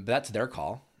 But that's their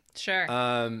call. Sure.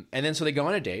 And then so they go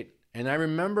on a date, and I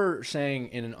remember saying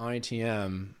in an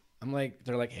ITM, I'm like,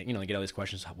 they're like, hey, they get all these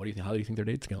questions. How do you think their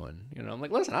date's going? I'm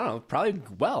like, listen, I don't know, probably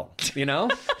well,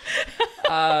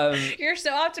 You're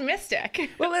so optimistic.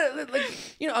 Well,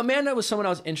 Amanda was someone I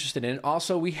was interested in.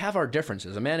 Also, we have our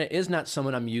differences. Amanda is not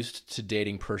someone I'm used to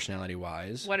dating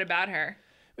personality-wise. What about her?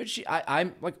 But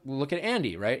I'm like, look at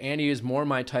Andy, right? Andy is more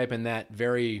my type in that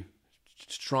very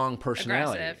strong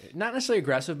personality. Aggressive. Not necessarily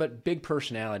aggressive, but big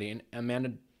personality. And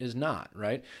Amanda is not,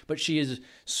 right? But she is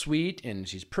sweet and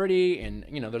she's pretty, and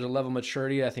there's a level of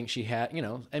maturity I think she had.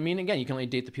 I mean, again, you can only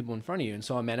date the people in front of you, and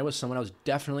so Amanda was someone I was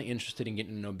definitely interested in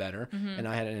getting to know better, and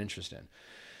I had an interest in.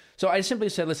 So I simply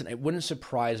said, listen, it wouldn't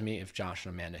surprise me if Josh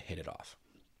and Amanda hit it off.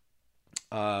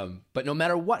 But no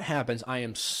matter what happens, I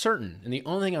am certain, and the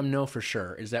only thing I know for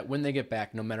sure is that when they get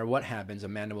back, no matter what happens,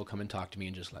 Amanda will come and talk to me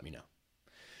and just let me know.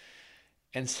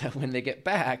 And so when they get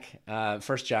back,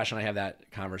 first Josh and I have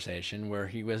that conversation where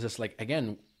he was just like,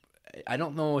 again, I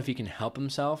don't know if he can help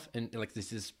himself, and like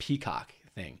this peacock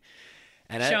thing.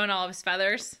 And showing all of his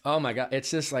feathers. Oh my God.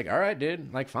 It's just like, all right,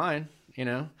 dude, like fine,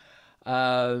 And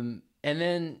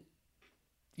then,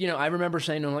 I remember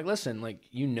saying to him, like, listen, like,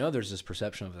 there's this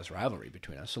perception of this rivalry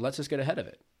between us, so let's just get ahead of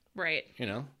it. Right.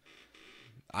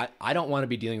 I don't want to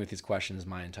be dealing with these questions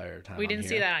my entire time. We didn't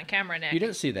see that on camera, Nick. You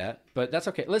didn't see that, but that's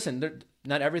okay. Listen,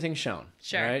 not everything's shown.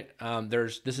 Sure. Right?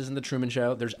 This isn't the Truman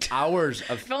Show. There's hours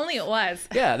of... If only it was.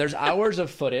 Yeah, there's hours of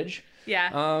footage. Yeah.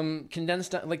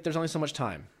 Condensed, like, there's only so much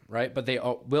time, right? But they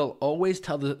will always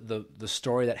tell the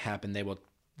story that happened. They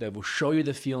will show you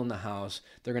the feel in the house.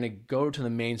 They're going to go to the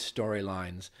main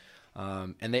storylines,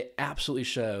 and they absolutely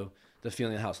show the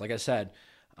feeling in the house. Like I said,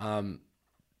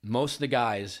 most of the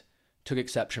guys took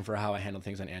exception for how I handled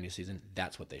things on Andy's season.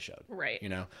 That's what they showed. Right.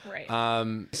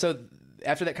 Right. So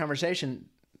after that conversation,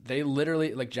 they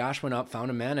literally, like, Josh went up,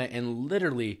 found Amanda, and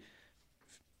literally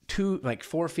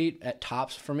 4 feet at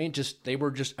tops for me, they were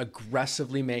just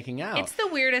aggressively making out. It's the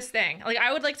weirdest thing. Like,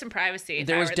 I would like some privacy.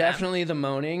 There was definitely the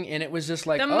moaning, and it was just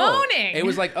like, moaning. It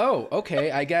was like, oh, okay,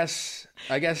 I guess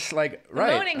like,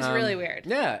 right. The moaning's really weird.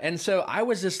 Yeah. And so I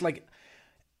was just like,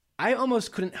 I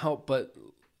almost couldn't help but,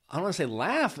 I don't want to say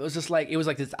laugh. It was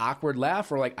like this awkward laugh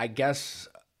where, like, I guess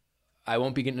I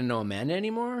won't be getting to know Amanda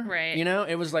anymore. Right.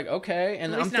 It was like, okay.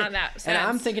 And at least not in that sense. And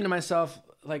I'm thinking to myself,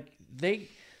 like,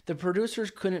 the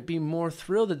producers couldn't be more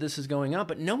thrilled that this is going on,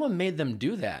 but no one made them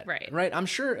do that. Right. Right. I'm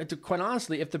sure, quite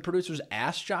honestly, if the producers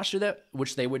asked Josh to do that,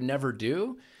 which they would never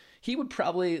do, he would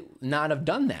probably not have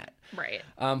done that. Right.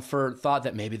 For thought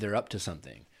that maybe they're up to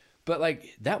something. But,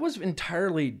 like, that was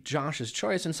entirely Josh's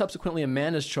choice, and subsequently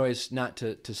Amanda's choice not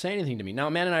to say anything to me. Now,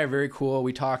 Amanda and I are very cool.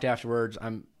 We talked afterwards.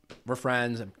 We're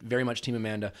friends. I'm very much Team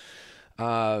Amanda.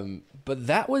 But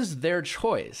that was their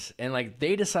choice, and, like,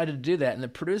 they decided to do that, and the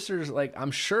producers, like,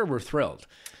 I'm sure were thrilled.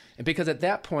 And because at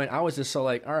that point, I was just so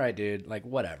like, all right, dude, like,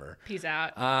 whatever. Peace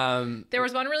out. There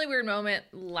was one really weird moment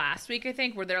last week, I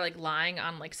think, where they're, like, lying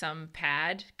on, like, some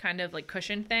pad, kind of, like,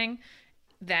 cushion thing.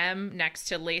 Them next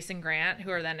to Lace and Grant,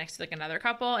 who are then next to, like, another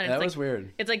couple, and that was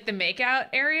weird. It's like the makeout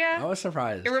area. I was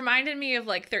surprised. It reminded me of,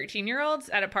 like, 13-year-olds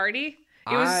at a party.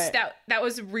 It was that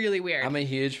was really weird. I'm a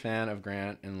huge fan of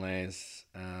Grant and Lace,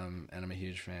 and I'm a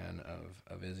huge fan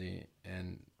of Izzy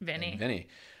and Vinny.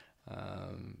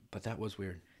 But that was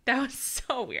weird. That was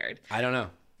so weird. I don't know.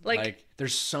 Like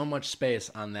there's so much space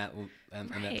on that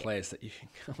place that you can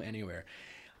go anywhere.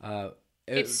 But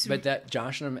that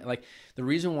Josh and Amanda, like, the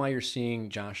reason why you're seeing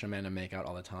Josh and Amanda make out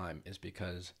all the time is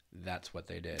because that's what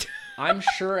they did. I'm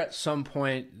sure at some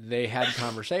point they had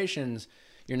conversations.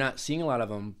 You're not seeing a lot of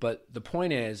them, but the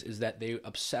point is that they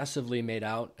obsessively made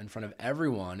out in front of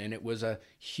everyone, and it was a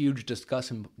huge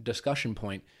discussion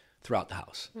point throughout the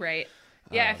house. Right.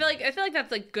 Yeah, I feel like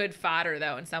that's, like, good fodder,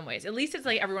 though, in some ways. At least it's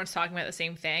like everyone's talking about the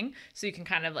same thing, so you can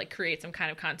kind of, like, create some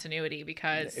kind of continuity,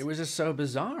 because it was just so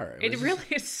bizarre. It really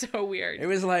is so weird. It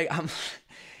was like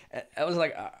I was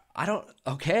like,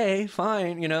 okay,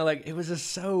 fine, like, it was just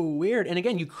so weird. And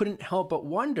again, you couldn't help but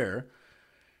wonder,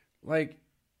 like,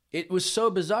 it was so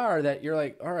bizarre that you're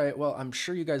like, all right, well, I'm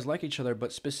sure you guys like each other,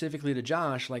 but specifically to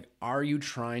Josh, like, are you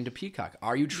trying to peacock?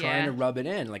 Are you trying to rub it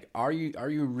in? Like, are you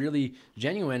really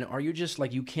genuine? Are you just,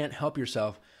 like, you can't help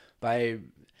yourself by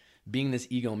being this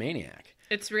egomaniac?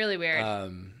 It's really weird.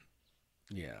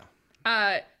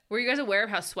 Yeah. Were you guys aware of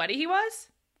how sweaty he was?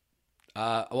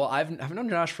 Well, I've known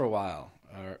Josh for a while,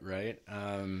 right?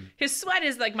 His sweat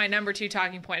is, like, my number 2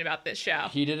 talking point about this show.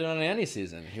 He did it on Andy's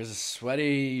season. He was a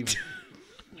sweaty...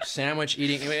 sandwich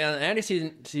eating. On Andy's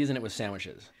season, it was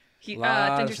sandwiches.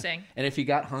 It's interesting. And if he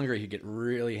got hungry, he'd get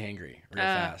really hangry real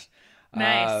fast.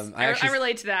 Nice. I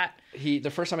relate to that. The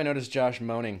first time I noticed Josh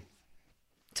moaning.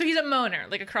 So he's a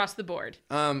moaner, like, across the board.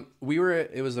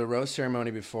 It was the rose ceremony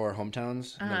before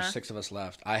Hometowns. And there were 6 of us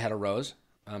left. I had a rose,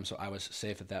 so I was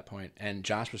safe at that point. And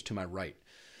Josh was to my right.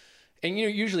 And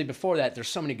usually before that, there's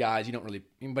so many guys you don't really.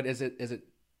 But as it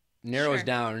narrows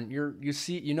down,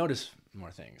 you notice more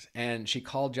things. And she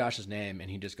called Josh's name, and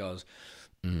he just goes,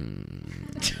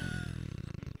 and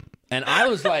I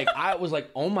was like,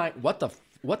 oh my, what the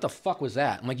fuck was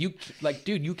that? I'm like,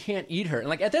 dude, you can't eat her. And,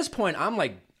 like, at this point,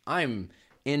 I'm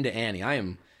into Annie. I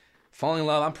am falling in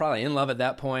love. I'm probably in love at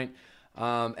that point.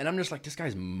 And I'm just like, this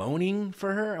guy's moaning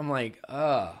for her. I'm like,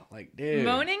 like, dude.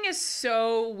 Moaning is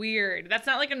so weird. That's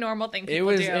not like a normal thing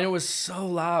people do. And it was so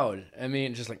loud. I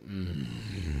mean, just like,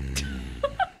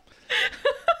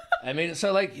 I mean,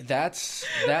 so like that's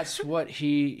what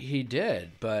he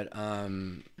did. But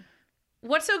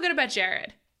what's so good about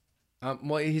Jared?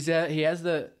 well, he has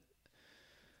the.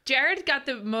 Jared got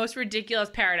the most ridiculous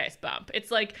paradise bump.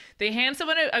 It's like they hand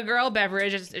someone a girl a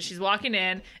beverage as she's walking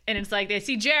in, and it's like they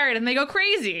see Jared and they go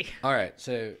crazy. All right,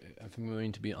 so if I'm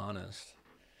going to be honest,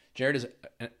 Jared's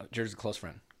a close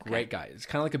friend. Great guy. It's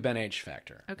kind of like a Ben H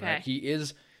factor. Okay. Right? He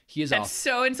is That's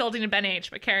so insulting to Ben H,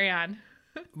 but carry on.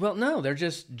 Well, no, they're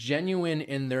just genuine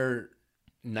in their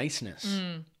niceness.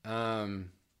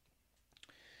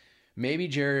 Maybe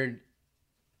Jared's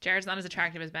not as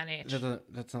attractive as Ben H.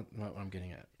 That's not what I'm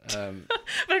getting at. But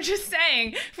I'm just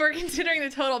saying, if we're considering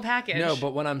the total package. No,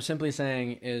 but what I'm simply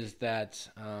saying is that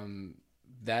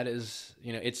that is,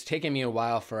 it's taken me a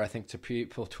while for, I think,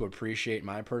 people to appreciate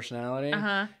my personality.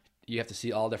 You have to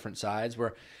see all different sides,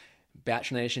 where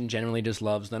Bachelor Nation generally just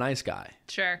loves the nice guy.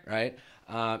 Sure. Right?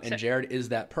 And Jared is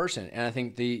that person. And I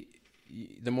think the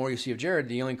more you see of Jared,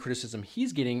 the only criticism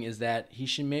he's getting is that he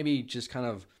should maybe just kind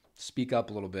of speak up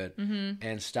a little bit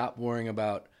and stop worrying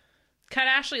about. Cut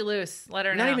Ashley loose. Let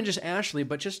her know. Not even just Ashley,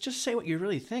 but just say what you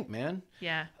really think, man.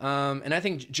 Yeah. And I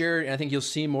think I think you'll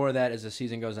see more of that as the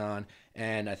season goes on.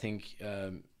 And I think,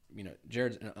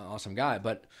 Jared's an awesome guy,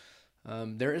 but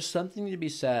there is something to be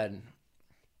said.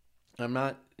 I'm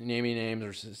not naming names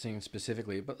or saying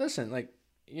specifically, but listen, like,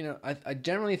 I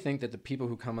generally think that the people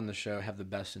who come on the show have the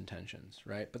best intentions,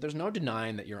 right? But there's no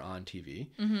denying that you're on TV,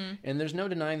 and there's no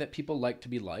denying that people like to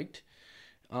be liked.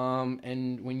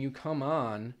 And when you come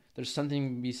on, there's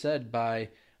something to be said by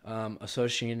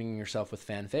associating yourself with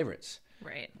fan favorites.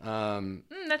 Right.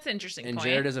 That's an interesting and point.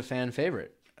 Jared is a fan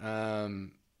favorite.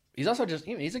 He's also just,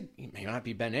 he may not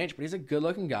be Ben H, but he's a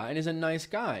good-looking guy, and he's a nice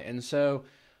guy. And so,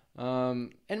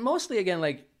 and mostly, again,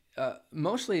 like,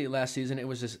 mostly last season, it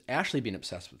was just Ashley being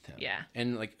obsessed with him. Yeah.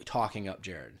 And, like, talking up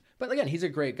Jared. But, again, he's a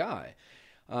great guy.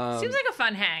 Seems like a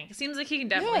fun hang. Seems like he can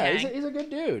definitely hang. He's a good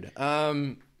dude.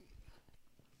 But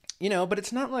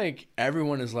it's not like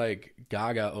everyone is, like,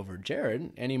 gaga over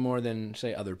Jared any more than,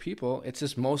 say, other people. It's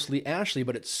just mostly Ashley,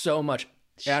 but it's so much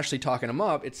Ashley talking him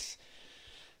up. It's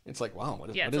like, wow, what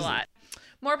is it's a lot.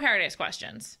 More Paradise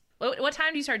questions. What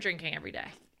time do you start drinking every day?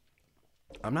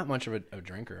 I'm not much of a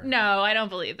drinker. No, I don't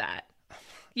believe that.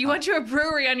 You went to a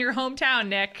brewery on your hometown,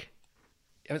 Nick.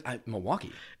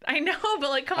 Milwaukee. I know, but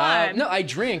like, come on. No, I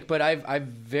drink, but I'm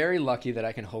very lucky that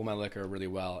I can hold my liquor really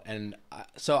well, and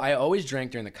so I always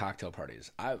drank during the cocktail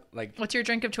parties. What's your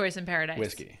drink of choice in Paradise?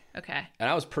 Whiskey. Okay. And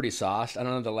I was pretty sauced. I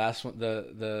don't know, the last one,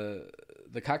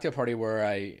 the cocktail party where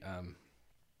I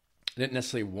didn't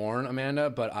necessarily warn Amanda,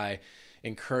 but I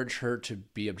encouraged her to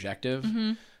be objective.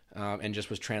 And just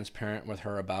was transparent with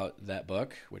her about that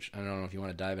book, which I don't know if you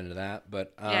want to dive into that,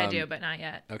 but yeah, I do, but not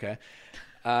yet. Okay.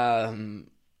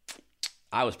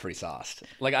 I was pretty sauced.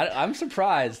 Like, I'm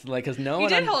surprised, like, because no one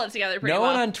did hold it together pretty well. No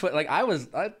one on Twitter, like,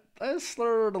 I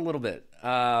slurred a little bit.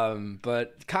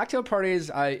 But cocktail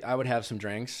parties, I would have some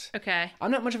drinks. Okay.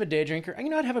 I'm not much of a day drinker.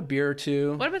 I'd have a beer or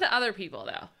two. What about the other people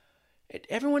though?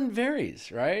 Everyone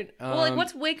varies, right? Well, like,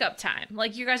 what's wake up time?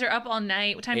 Like, you guys are up all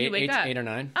night. What time do you wake up? 8 or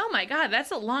 9. Oh my God,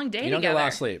 that's a long day together. You don't get a lot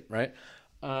of sleep, right?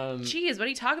 Jeez, what do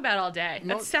you talk about all day?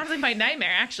 That sounds like my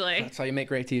nightmare, actually. That's how you make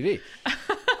great TV.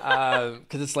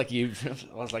 Because it's like I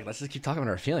was like, let's just keep talking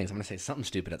about our feelings. I'm going to say something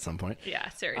stupid at some point. Yeah,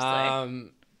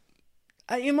 seriously.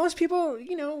 Most people,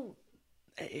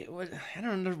 I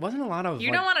don't know, there wasn't a lot of.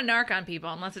 You don't want to narc on people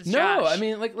unless it's no, Josh. I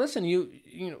mean, like, listen,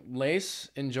 Lace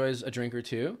enjoys a drink or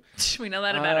two. We know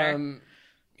that about her.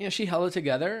 She held it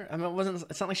together. I mean,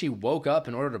 it's not like she woke up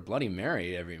and ordered a Bloody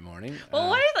Mary every morning. Well,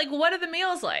 what are the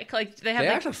meals like? Like, they have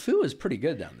actually, food is pretty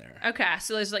good down there. Okay,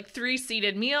 so there's like 3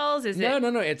 seated meals.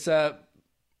 No. It's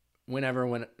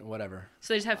whatever.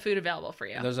 So they just have food available for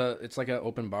you. It's like an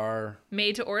open bar.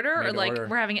 Made to order, or like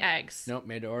we're having eggs? Nope,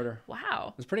 made to order.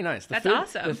 Wow, it's pretty nice. That's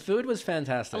awesome. The food was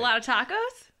fantastic. A lot of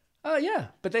tacos. Oh yeah,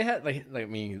 but they had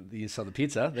you saw the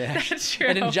pizza. That's true.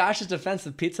 And in Josh's defense,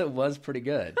 the pizza was pretty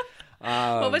good.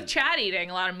 What with Chad eating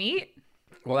a lot of meat?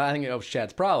 Well, I think it was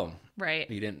Chad's problem. Right.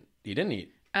 He didn't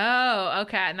eat. Oh,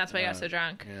 okay, and that's why he got so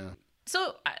drunk. Yeah.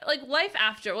 So, like, life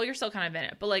after, well, you're still kind of in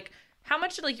it, but like, how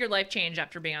much did like your life change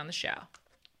after being on the show?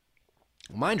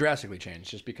 Mine drastically changed,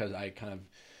 just because I kind of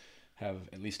have,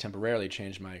 at least temporarily,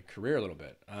 changed my career a little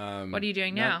bit. What are you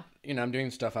doing now? I'm doing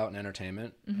stuff out in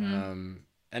entertainment. Mm-hmm.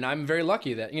 And I'm very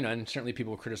lucky that, and certainly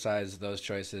people criticize those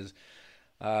choices.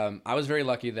 I was very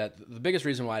lucky that the biggest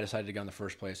reason why I decided to go in the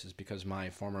first place is because my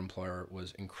former employer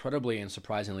was incredibly and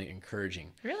surprisingly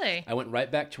encouraging. Really? I went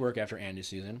right back to work after Andy's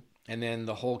season. And then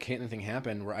the whole Caitlyn thing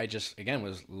happened where I just, again,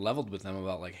 was leveled with them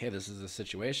about like, hey, this is the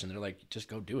situation. They're like, just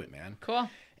go do it, man. Cool.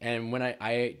 And when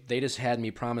they just had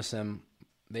me promise them,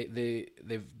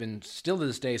 they've been still to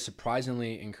this day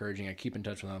surprisingly encouraging. I keep in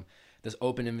touch with them. This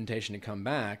open invitation to come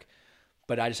back.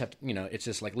 But I just have to, it's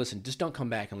just like, listen, just don't come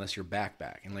back unless you're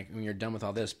back. And like when you're done with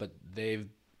all this, but they've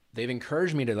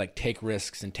encouraged me to like take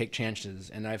risks and take chances.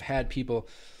 And I've had people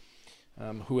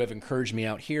who have encouraged me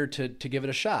out here to give it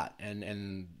a shot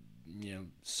and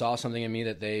saw something in me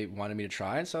that they wanted me to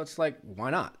try. And so it's like, why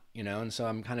not? And so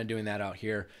I'm kind of doing that out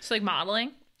here. It's like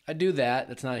modeling. I do that.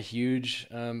 That's not a huge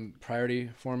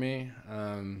priority for me. I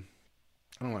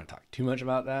don't want to talk too much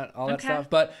about that stuff.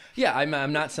 But yeah,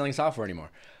 I'm not selling software anymore.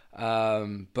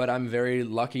 But I'm very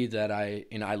lucky that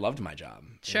I loved my job.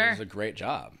 Sure. It was a great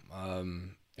job.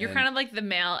 You're kind of like the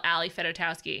male Ali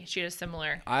Fedotowsky. She is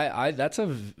similar. I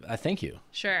thank you.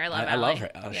 Sure. I love I Ali. love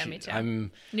her. Yeah, me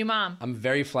too. New mom. I'm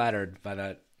very flattered by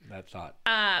that thought.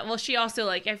 Well, she also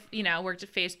worked at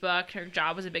Facebook. Her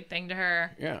job was a big thing to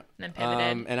her. Yeah. And then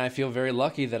pivoted. And I feel very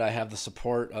lucky that I have the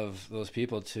support of those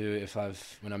people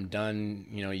when I'm done,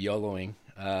 YOLOing,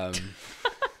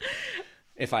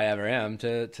 if I ever am,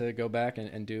 to go back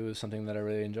and do something that I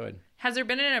really enjoyed. Has there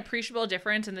been an appreciable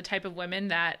difference in the type of women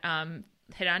that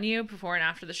hit on you before and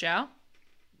after the show?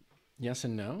 Yes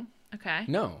and no. Okay.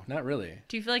 No, not really.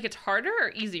 Do you feel like it's harder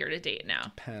or easier to date now?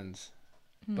 Depends.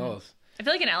 Both. I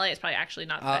feel like in LA it's probably actually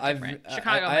not that different.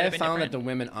 Chicago I might have been found different. that the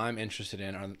women I'm interested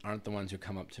in aren't the ones who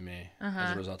come up to me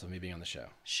as a result of me being on the show.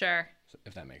 Sure.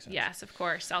 If that makes sense. Yes, of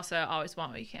course. Also, always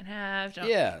want what you can't have. Don't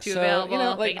too so,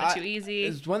 available. Making it too easy.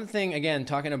 It's one thing, again,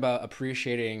 talking about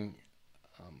appreciating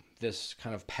this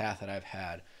kind of path that I've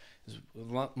had. Is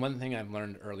one thing I've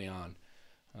learned early on.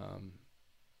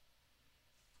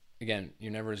 Again,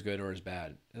 you're never as good or as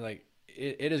bad. Like,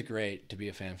 it is great to be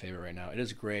a fan favorite right now. It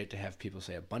is great to have people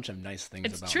say a bunch of nice things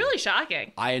about me. It's truly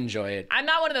shocking. I enjoy it. I'm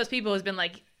not one of those people who's been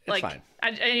like, fine.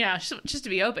 Just to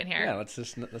be open here. Yeah, let's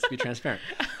be transparent.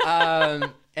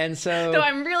 And so, though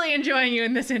I'm really enjoying you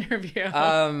in this interview.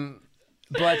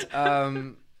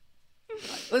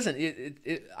 Listen,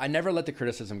 I never let the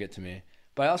criticism get to me,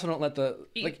 but I also don't let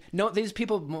these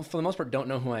people for the most part don't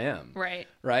know who I am.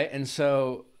 Right. And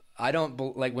so I don't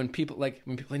when people like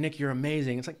Nick, you're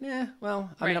amazing. It's like, nah,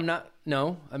 well, I mean, I'm not.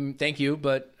 No, thank you,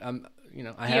 but you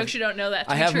actually don't know that.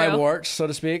 I have my warts, so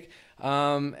to speak.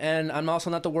 And I'm also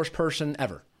not the worst person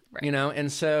ever,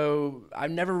 and so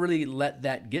I've never really let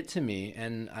that get to me.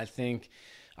 And I think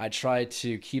I try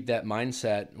to keep that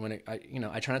mindset when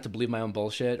I try not to believe my own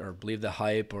bullshit or believe the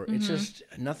hype or it's just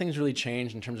nothing's really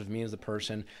changed in terms of me as a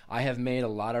person. I have made a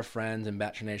lot of friends in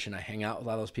Bachelor Nation. I hang out with a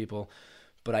lot of those people,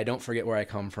 but I don't forget where I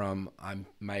come from.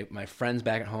 My friends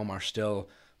back at home are still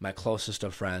my closest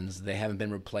of friends. They haven't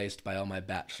been replaced by all my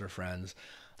Bachelor friends.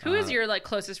 Who is your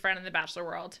closest friend in the Bachelor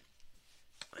world?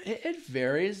 It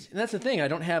varies. And that's the thing. I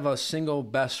don't have a single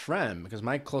best friend because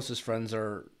my closest friends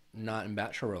are not in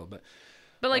Bachelor world.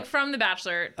 But from the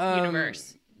Bachelor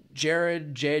universe.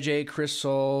 Jared, JJ, Chris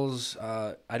Soules.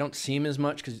 I don't see him as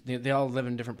much because they all live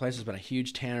in different places, but a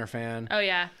huge Tanner fan. Oh,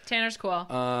 yeah. Tanner's cool.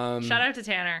 Shout out to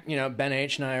Tanner. Ben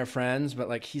H. and I are friends,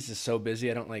 but he's just so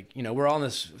busy. I don't we're all in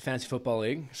this fantasy football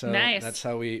league. So nice. That's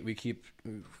how we keep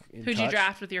in Who'd touch. you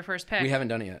draft with your first pick? We haven't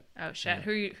done it yet. Oh, shit.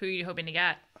 Yeah. Who are you hoping to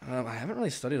get? I haven't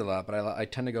really studied a lot, but I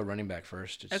tend to go running back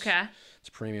first. It's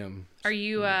premium. Are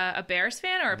you a Bears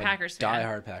fan or a Packers fan?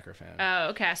 Diehard Packer fan. Oh,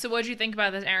 okay. So what did you think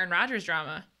about this Aaron Rodgers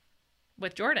drama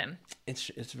with Jordan? It's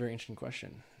a very interesting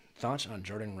question. Thoughts on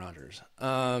Jordan Rodgers?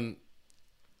 I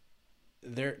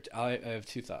have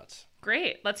two thoughts.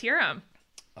 Great. Let's hear them.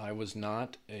 I was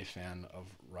not a fan of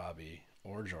Robbie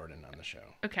or Jordan on the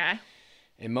show. Okay.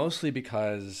 And mostly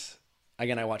because,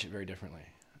 again, I watch it very differently.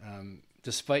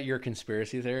 Despite your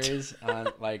conspiracy theories,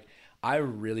 I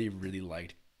really, really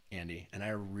liked Andy, and I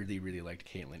really, really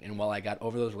liked Caitlyn. And while I got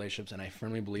over those relationships, and I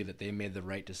firmly believe that they made the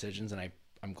right decisions, and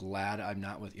I'm glad I'm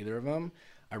not with either of them,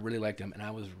 I really liked them, and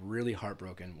I was really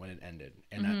heartbroken when it ended.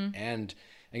 And and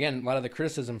again, a lot of the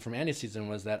criticism from Andy's season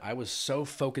was that I was so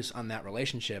focused on that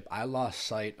relationship, I lost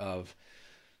sight of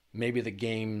maybe the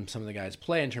game some of the guys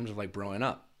play in terms of broing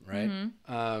up, right?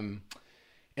 And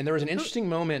there was an interesting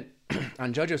moment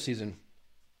on JoJo's season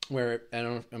where,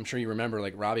 and I'm sure you remember,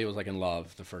 Robbie was in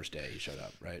love the first day he showed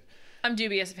up, right? I'm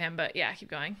dubious of him, but yeah, keep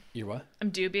going. You're what? I'm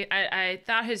dubious. I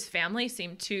thought his family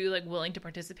seemed too willing to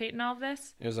participate in all of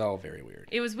this. It was all very weird.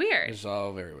 It was weird. It was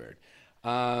all very weird.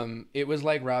 It was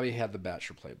like Robbie had the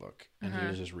Bachelor playbook, and he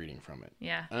was just reading from it.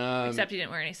 Yeah. Except he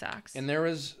didn't wear any socks. And there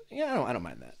was, I don't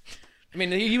mind that. I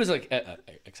mean, he was like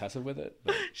excessive with it.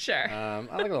 But, sure. I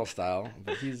like a little style,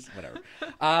 but he's whatever.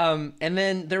 And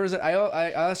then there was,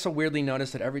 I also weirdly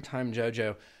noticed that every time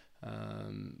JoJo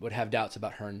would have doubts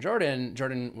about her and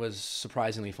Jordan was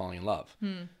surprisingly falling in love,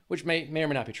 which may or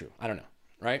may not be true. I don't know.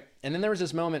 Right. And then there was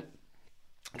this moment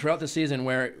throughout the season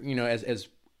where, as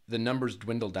the numbers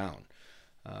dwindle down,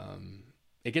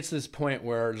 it gets to this point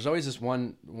where there's always this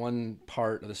one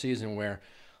part of the season where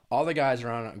all the guys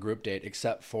are on a group date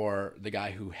except for the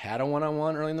guy who had a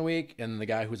one-on-one early in the week and the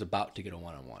guy who's about to get a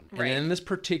one-on-one. Right. And in this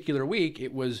particular week,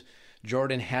 it was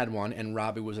Jordan had one and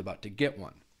Robbie was about to get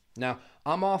one. Now,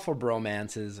 I'm all for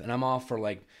bromances and I'm all for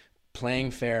like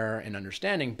playing fair and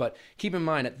understanding, but keep in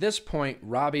mind at this point,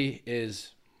 Robbie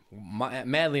is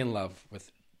madly in love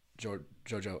with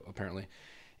JoJo apparently,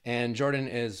 and Jordan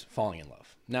is falling in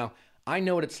love. Now, I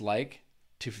know what it's like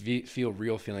to feel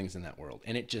real feelings in that world,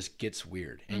 and it just gets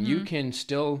weird. And you can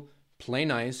still play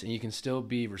nice, and you can still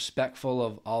be respectful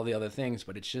of all the other things,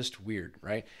 but it's just weird,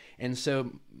 right? And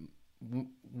so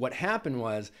what happened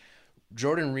was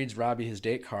Jordan reads Robbie his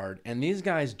date card, and these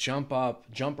guys jump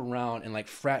around, and like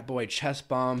frat boy chest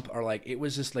bump, or like it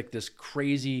was just like this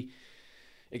crazy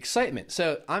excitement.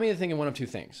 So I'm either thinking one of two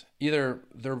things. Either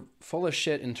they're full of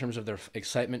shit in terms of their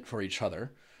excitement for each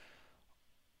other,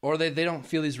 or they don't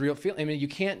feel these real feelings. I mean, you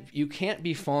can't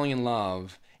be falling in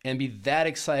love and be that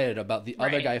excited about the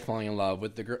other guy falling in love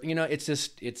with the girl.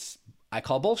 It's I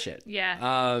call bullshit.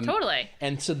 Yeah, totally.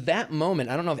 And so that moment,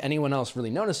 I don't know if anyone else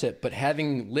really noticed it, but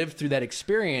having lived through that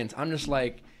experience, I'm just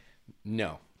like,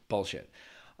 no, bullshit.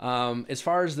 As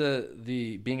far as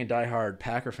the being a diehard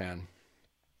Packer fan,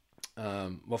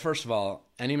 well, first of all,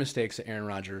 any mistakes that Aaron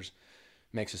Rodgers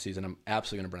makes this season, I'm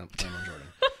absolutely going to blame on Jordan.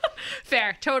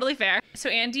 Fair, totally fair. So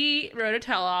Andy wrote a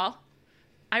tell-all.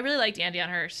 I really liked Andy on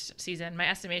her season. My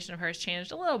estimation of her has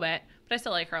changed a little bit, but I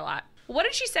still like her a lot. What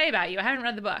did she say about you? I haven't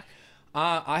read the book.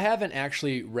 I haven't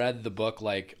actually read the book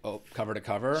like cover to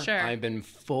cover. Sure. I've been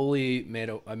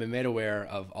made aware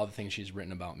of all the things she's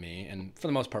written about me, and for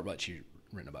the most part, what she's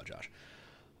written about Josh.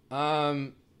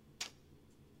 And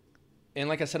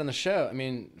like I said on the show, I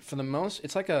mean, for the most,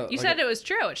 it's like a. You said it was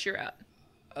true what she wrote.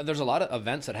 There's a lot of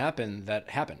events that happened.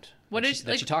 What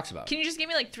she talks about. Can you just give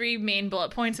me like 3 main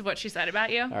bullet points of what she said about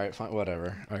you? All right, fine,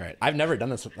 whatever. All right, I've never done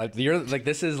this.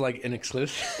 This is like an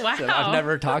exclusive. Wow. So I've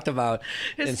never talked about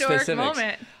historic in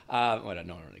moment. No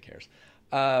one really cares.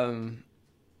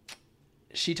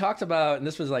 She talked about, and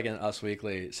this was like in Us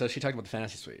Weekly. So she talked about the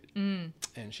fantasy suite, and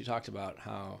she talked about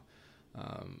how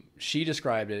she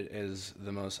described it as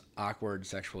the most awkward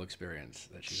sexual experience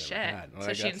that she's ever had.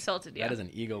 So she insulted you. That is an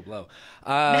ego blow.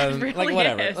 Really like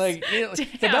whatever. Is. Like the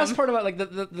best part about like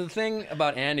the thing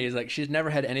about Andy is like she's never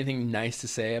had anything nice to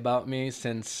say about me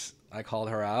since I called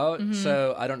her out.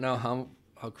 So I don't know how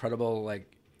credible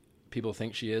like people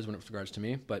think she is when it regards to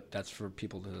me, but that's for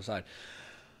people to decide.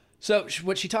 So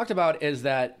what she talked about is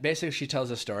that basically she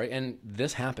tells a story, and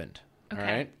this happened. Okay. All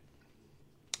right.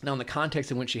 Now, in the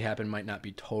context in which she happened might not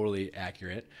be totally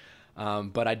accurate,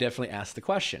 but I definitely asked the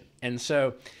question. And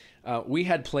so we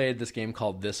had played this game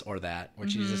called This or That,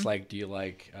 which is just like, do you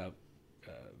like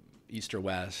East or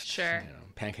West? Sure.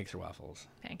 Pancakes or waffles?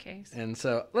 Pancakes. And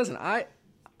so, listen, I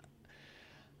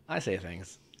say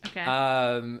things. Okay.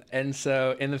 And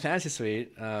so in the fantasy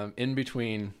suite, in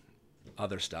between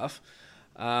other stuff,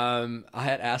 I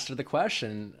had asked her the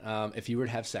question, if you were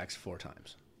to have sex 4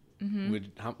 times.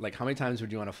 How many times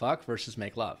would you want to fuck versus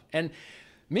make love? And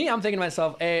me, I'm thinking to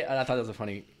myself, I thought that was a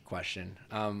funny question.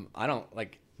 I don't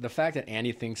like the fact that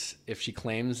Andy thinks if she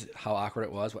claims how awkward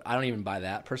it was, I don't even buy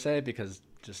that per se, because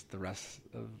just the rest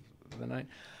of the night.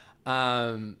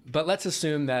 But let's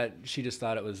assume that she just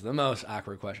thought it was the most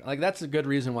awkward question. Like, that's a good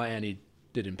reason why Andy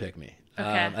didn't pick me.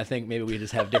 Okay. I think maybe we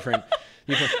just have different.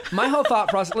 My whole thought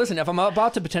process. Listen, if I'm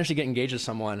about to potentially get engaged with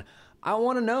someone, I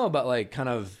want to know about like kind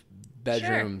of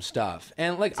bedroom stuff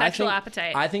and like sexual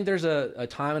appetite. I think there's a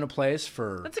time and a place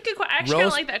for. That's a good question. I actually kind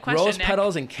of like that question. Rose Nick.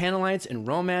 petals and candlelights and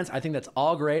romance. I think that's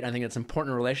all great. I think it's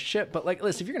important in a relationship. But like,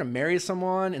 listen, if you're gonna marry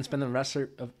someone and spend the rest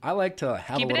of, I like to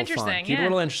have a little fun. Keep it a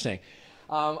little interesting.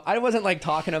 I wasn't like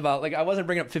talking about like I wasn't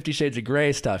bringing up 50 Shades of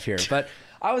Grey stuff here, but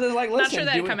I was just like, listen, not sure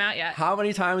that had come out yet. How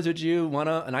many times would you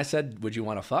wanna? And I said, would you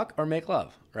want to fuck or make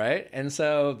love, right? And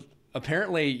so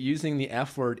apparently using the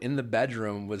F word in the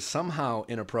bedroom was somehow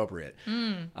inappropriate.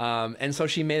 And so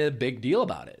she made a big deal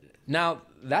about it. Now,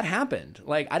 that happened.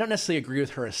 Like, I don't necessarily agree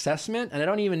with her assessment, and I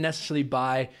don't even necessarily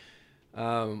buy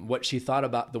what she thought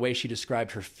about the way she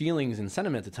described her feelings and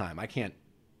sentiment at the time. I can't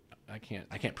I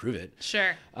can't prove it.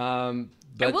 Sure.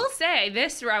 But I will say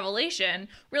this revelation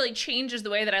really changes the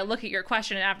way that I look at your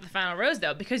question after the final rose,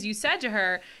 though, because you said to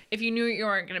her, if you knew you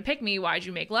weren't going to pick me, why'd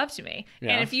you make love to me?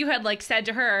 Yeah. And if you had like said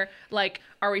to her, like,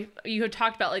 you had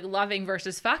talked about like loving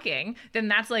versus fucking, then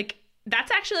that's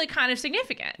actually like, kind of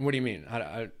significant. What do you mean?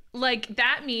 Like,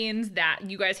 that means that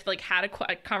you guys have like had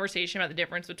a conversation about the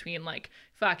difference between like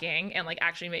fucking and like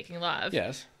actually making love.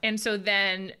 Yes. And so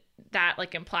then that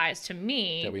like implies to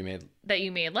me that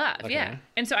you made love. Okay. Yeah.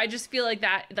 And so I just feel like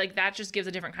that just gives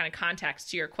a different kind of context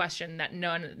to your question that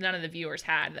none of the viewers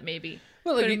had, that maybe.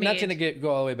 Well, like, not to go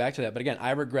all the way back to that, but again,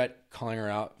 I regret calling her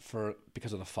out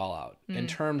because of the fallout. In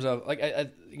terms of like,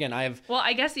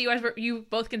 I guess you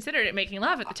both considered it making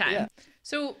love at the time. Yeah.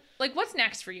 So like, what's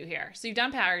next for you here? So you've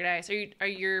done Paradise. Are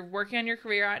you working on your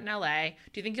career out in LA?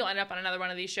 Do you think you'll end up on another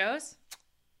one of these shows?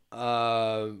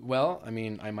 Well, I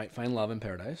mean, I might find love in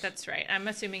Paradise. That's right. I'm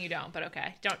assuming you don't, but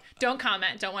okay. Don't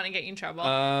comment. Don't want to get you in trouble.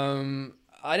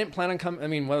 I didn't plan on coming. I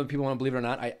mean, whether people want to believe it or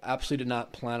not, I absolutely did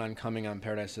not plan on coming on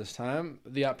Paradise this time.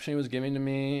 The opportunity was given to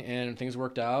me, and things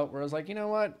worked out where I was like, you know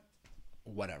what?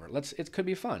 Whatever. It could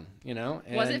be fun, you know?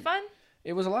 And was it fun?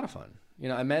 It was a lot of fun. You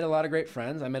know, I met a lot of great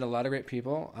friends. I met a lot of great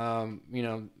people. You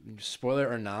know, spoiler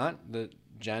or not,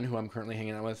 Jen, who I'm currently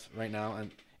hanging out with right now,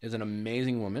 is an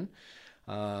amazing woman.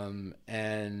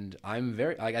 And I'm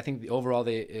I think overall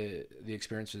the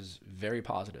experience is very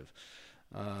positive.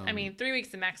 I mean, 3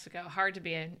 weeks in Mexico, hard to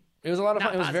be in. It was a lot of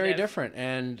fun. It was very different.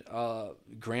 And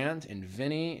Grant and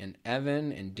Vinny and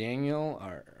Evan and Daniel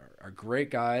are great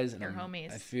guys. And Your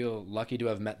homies. I feel lucky to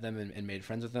have met them and made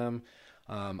friends with them.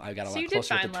 I got a lot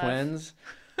closer with the twins.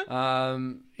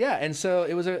 Yeah, and so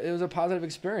it was a positive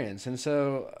experience. And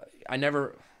so I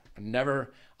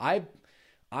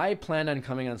planned on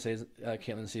coming on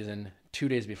Caitlin's season 2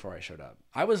 days before I showed up.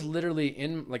 I was literally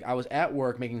I was at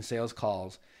work making sales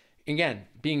calls. Again,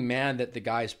 being mad that the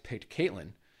guys picked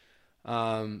Caitlin.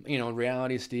 You know, in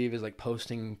reality, Steve is like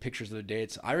posting pictures of the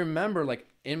dates. I remember like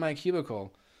in my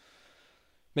cubicle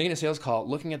making a sales call,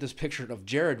 looking at this picture of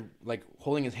Jared like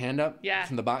holding his hand up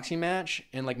from the boxing match,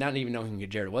 and like not even knowing who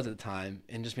Jared was at the time,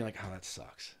 and just being like, "Oh, that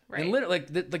sucks." Right. And literally,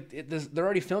 they're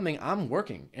already filming. I'm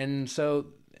working, and so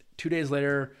 2 days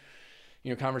later,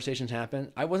 you know, conversations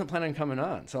happen. I wasn't planning on coming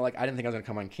on, so like I didn't think I was going to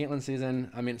come on Caitlin's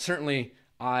season. I mean, certainly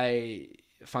I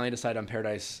finally decided on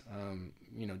Paradise,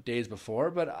 you know, days before,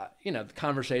 but you know, the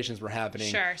conversations were happening.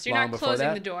 Sure, so you're not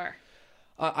closing the door.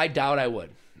 I doubt I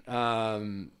would,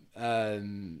 and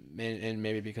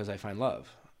maybe because I find love,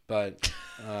 but.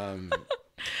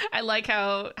 I like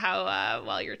how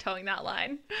well you're towing that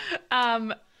line.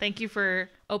 Thank you for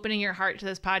opening your heart to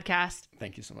this podcast.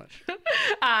 Thank you so much.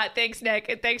 Thanks, Nick.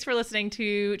 And thanks for listening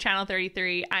to Channel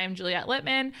 33. I'm Juliet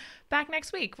Litman. Back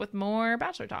next week with more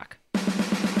Bachelor Talk.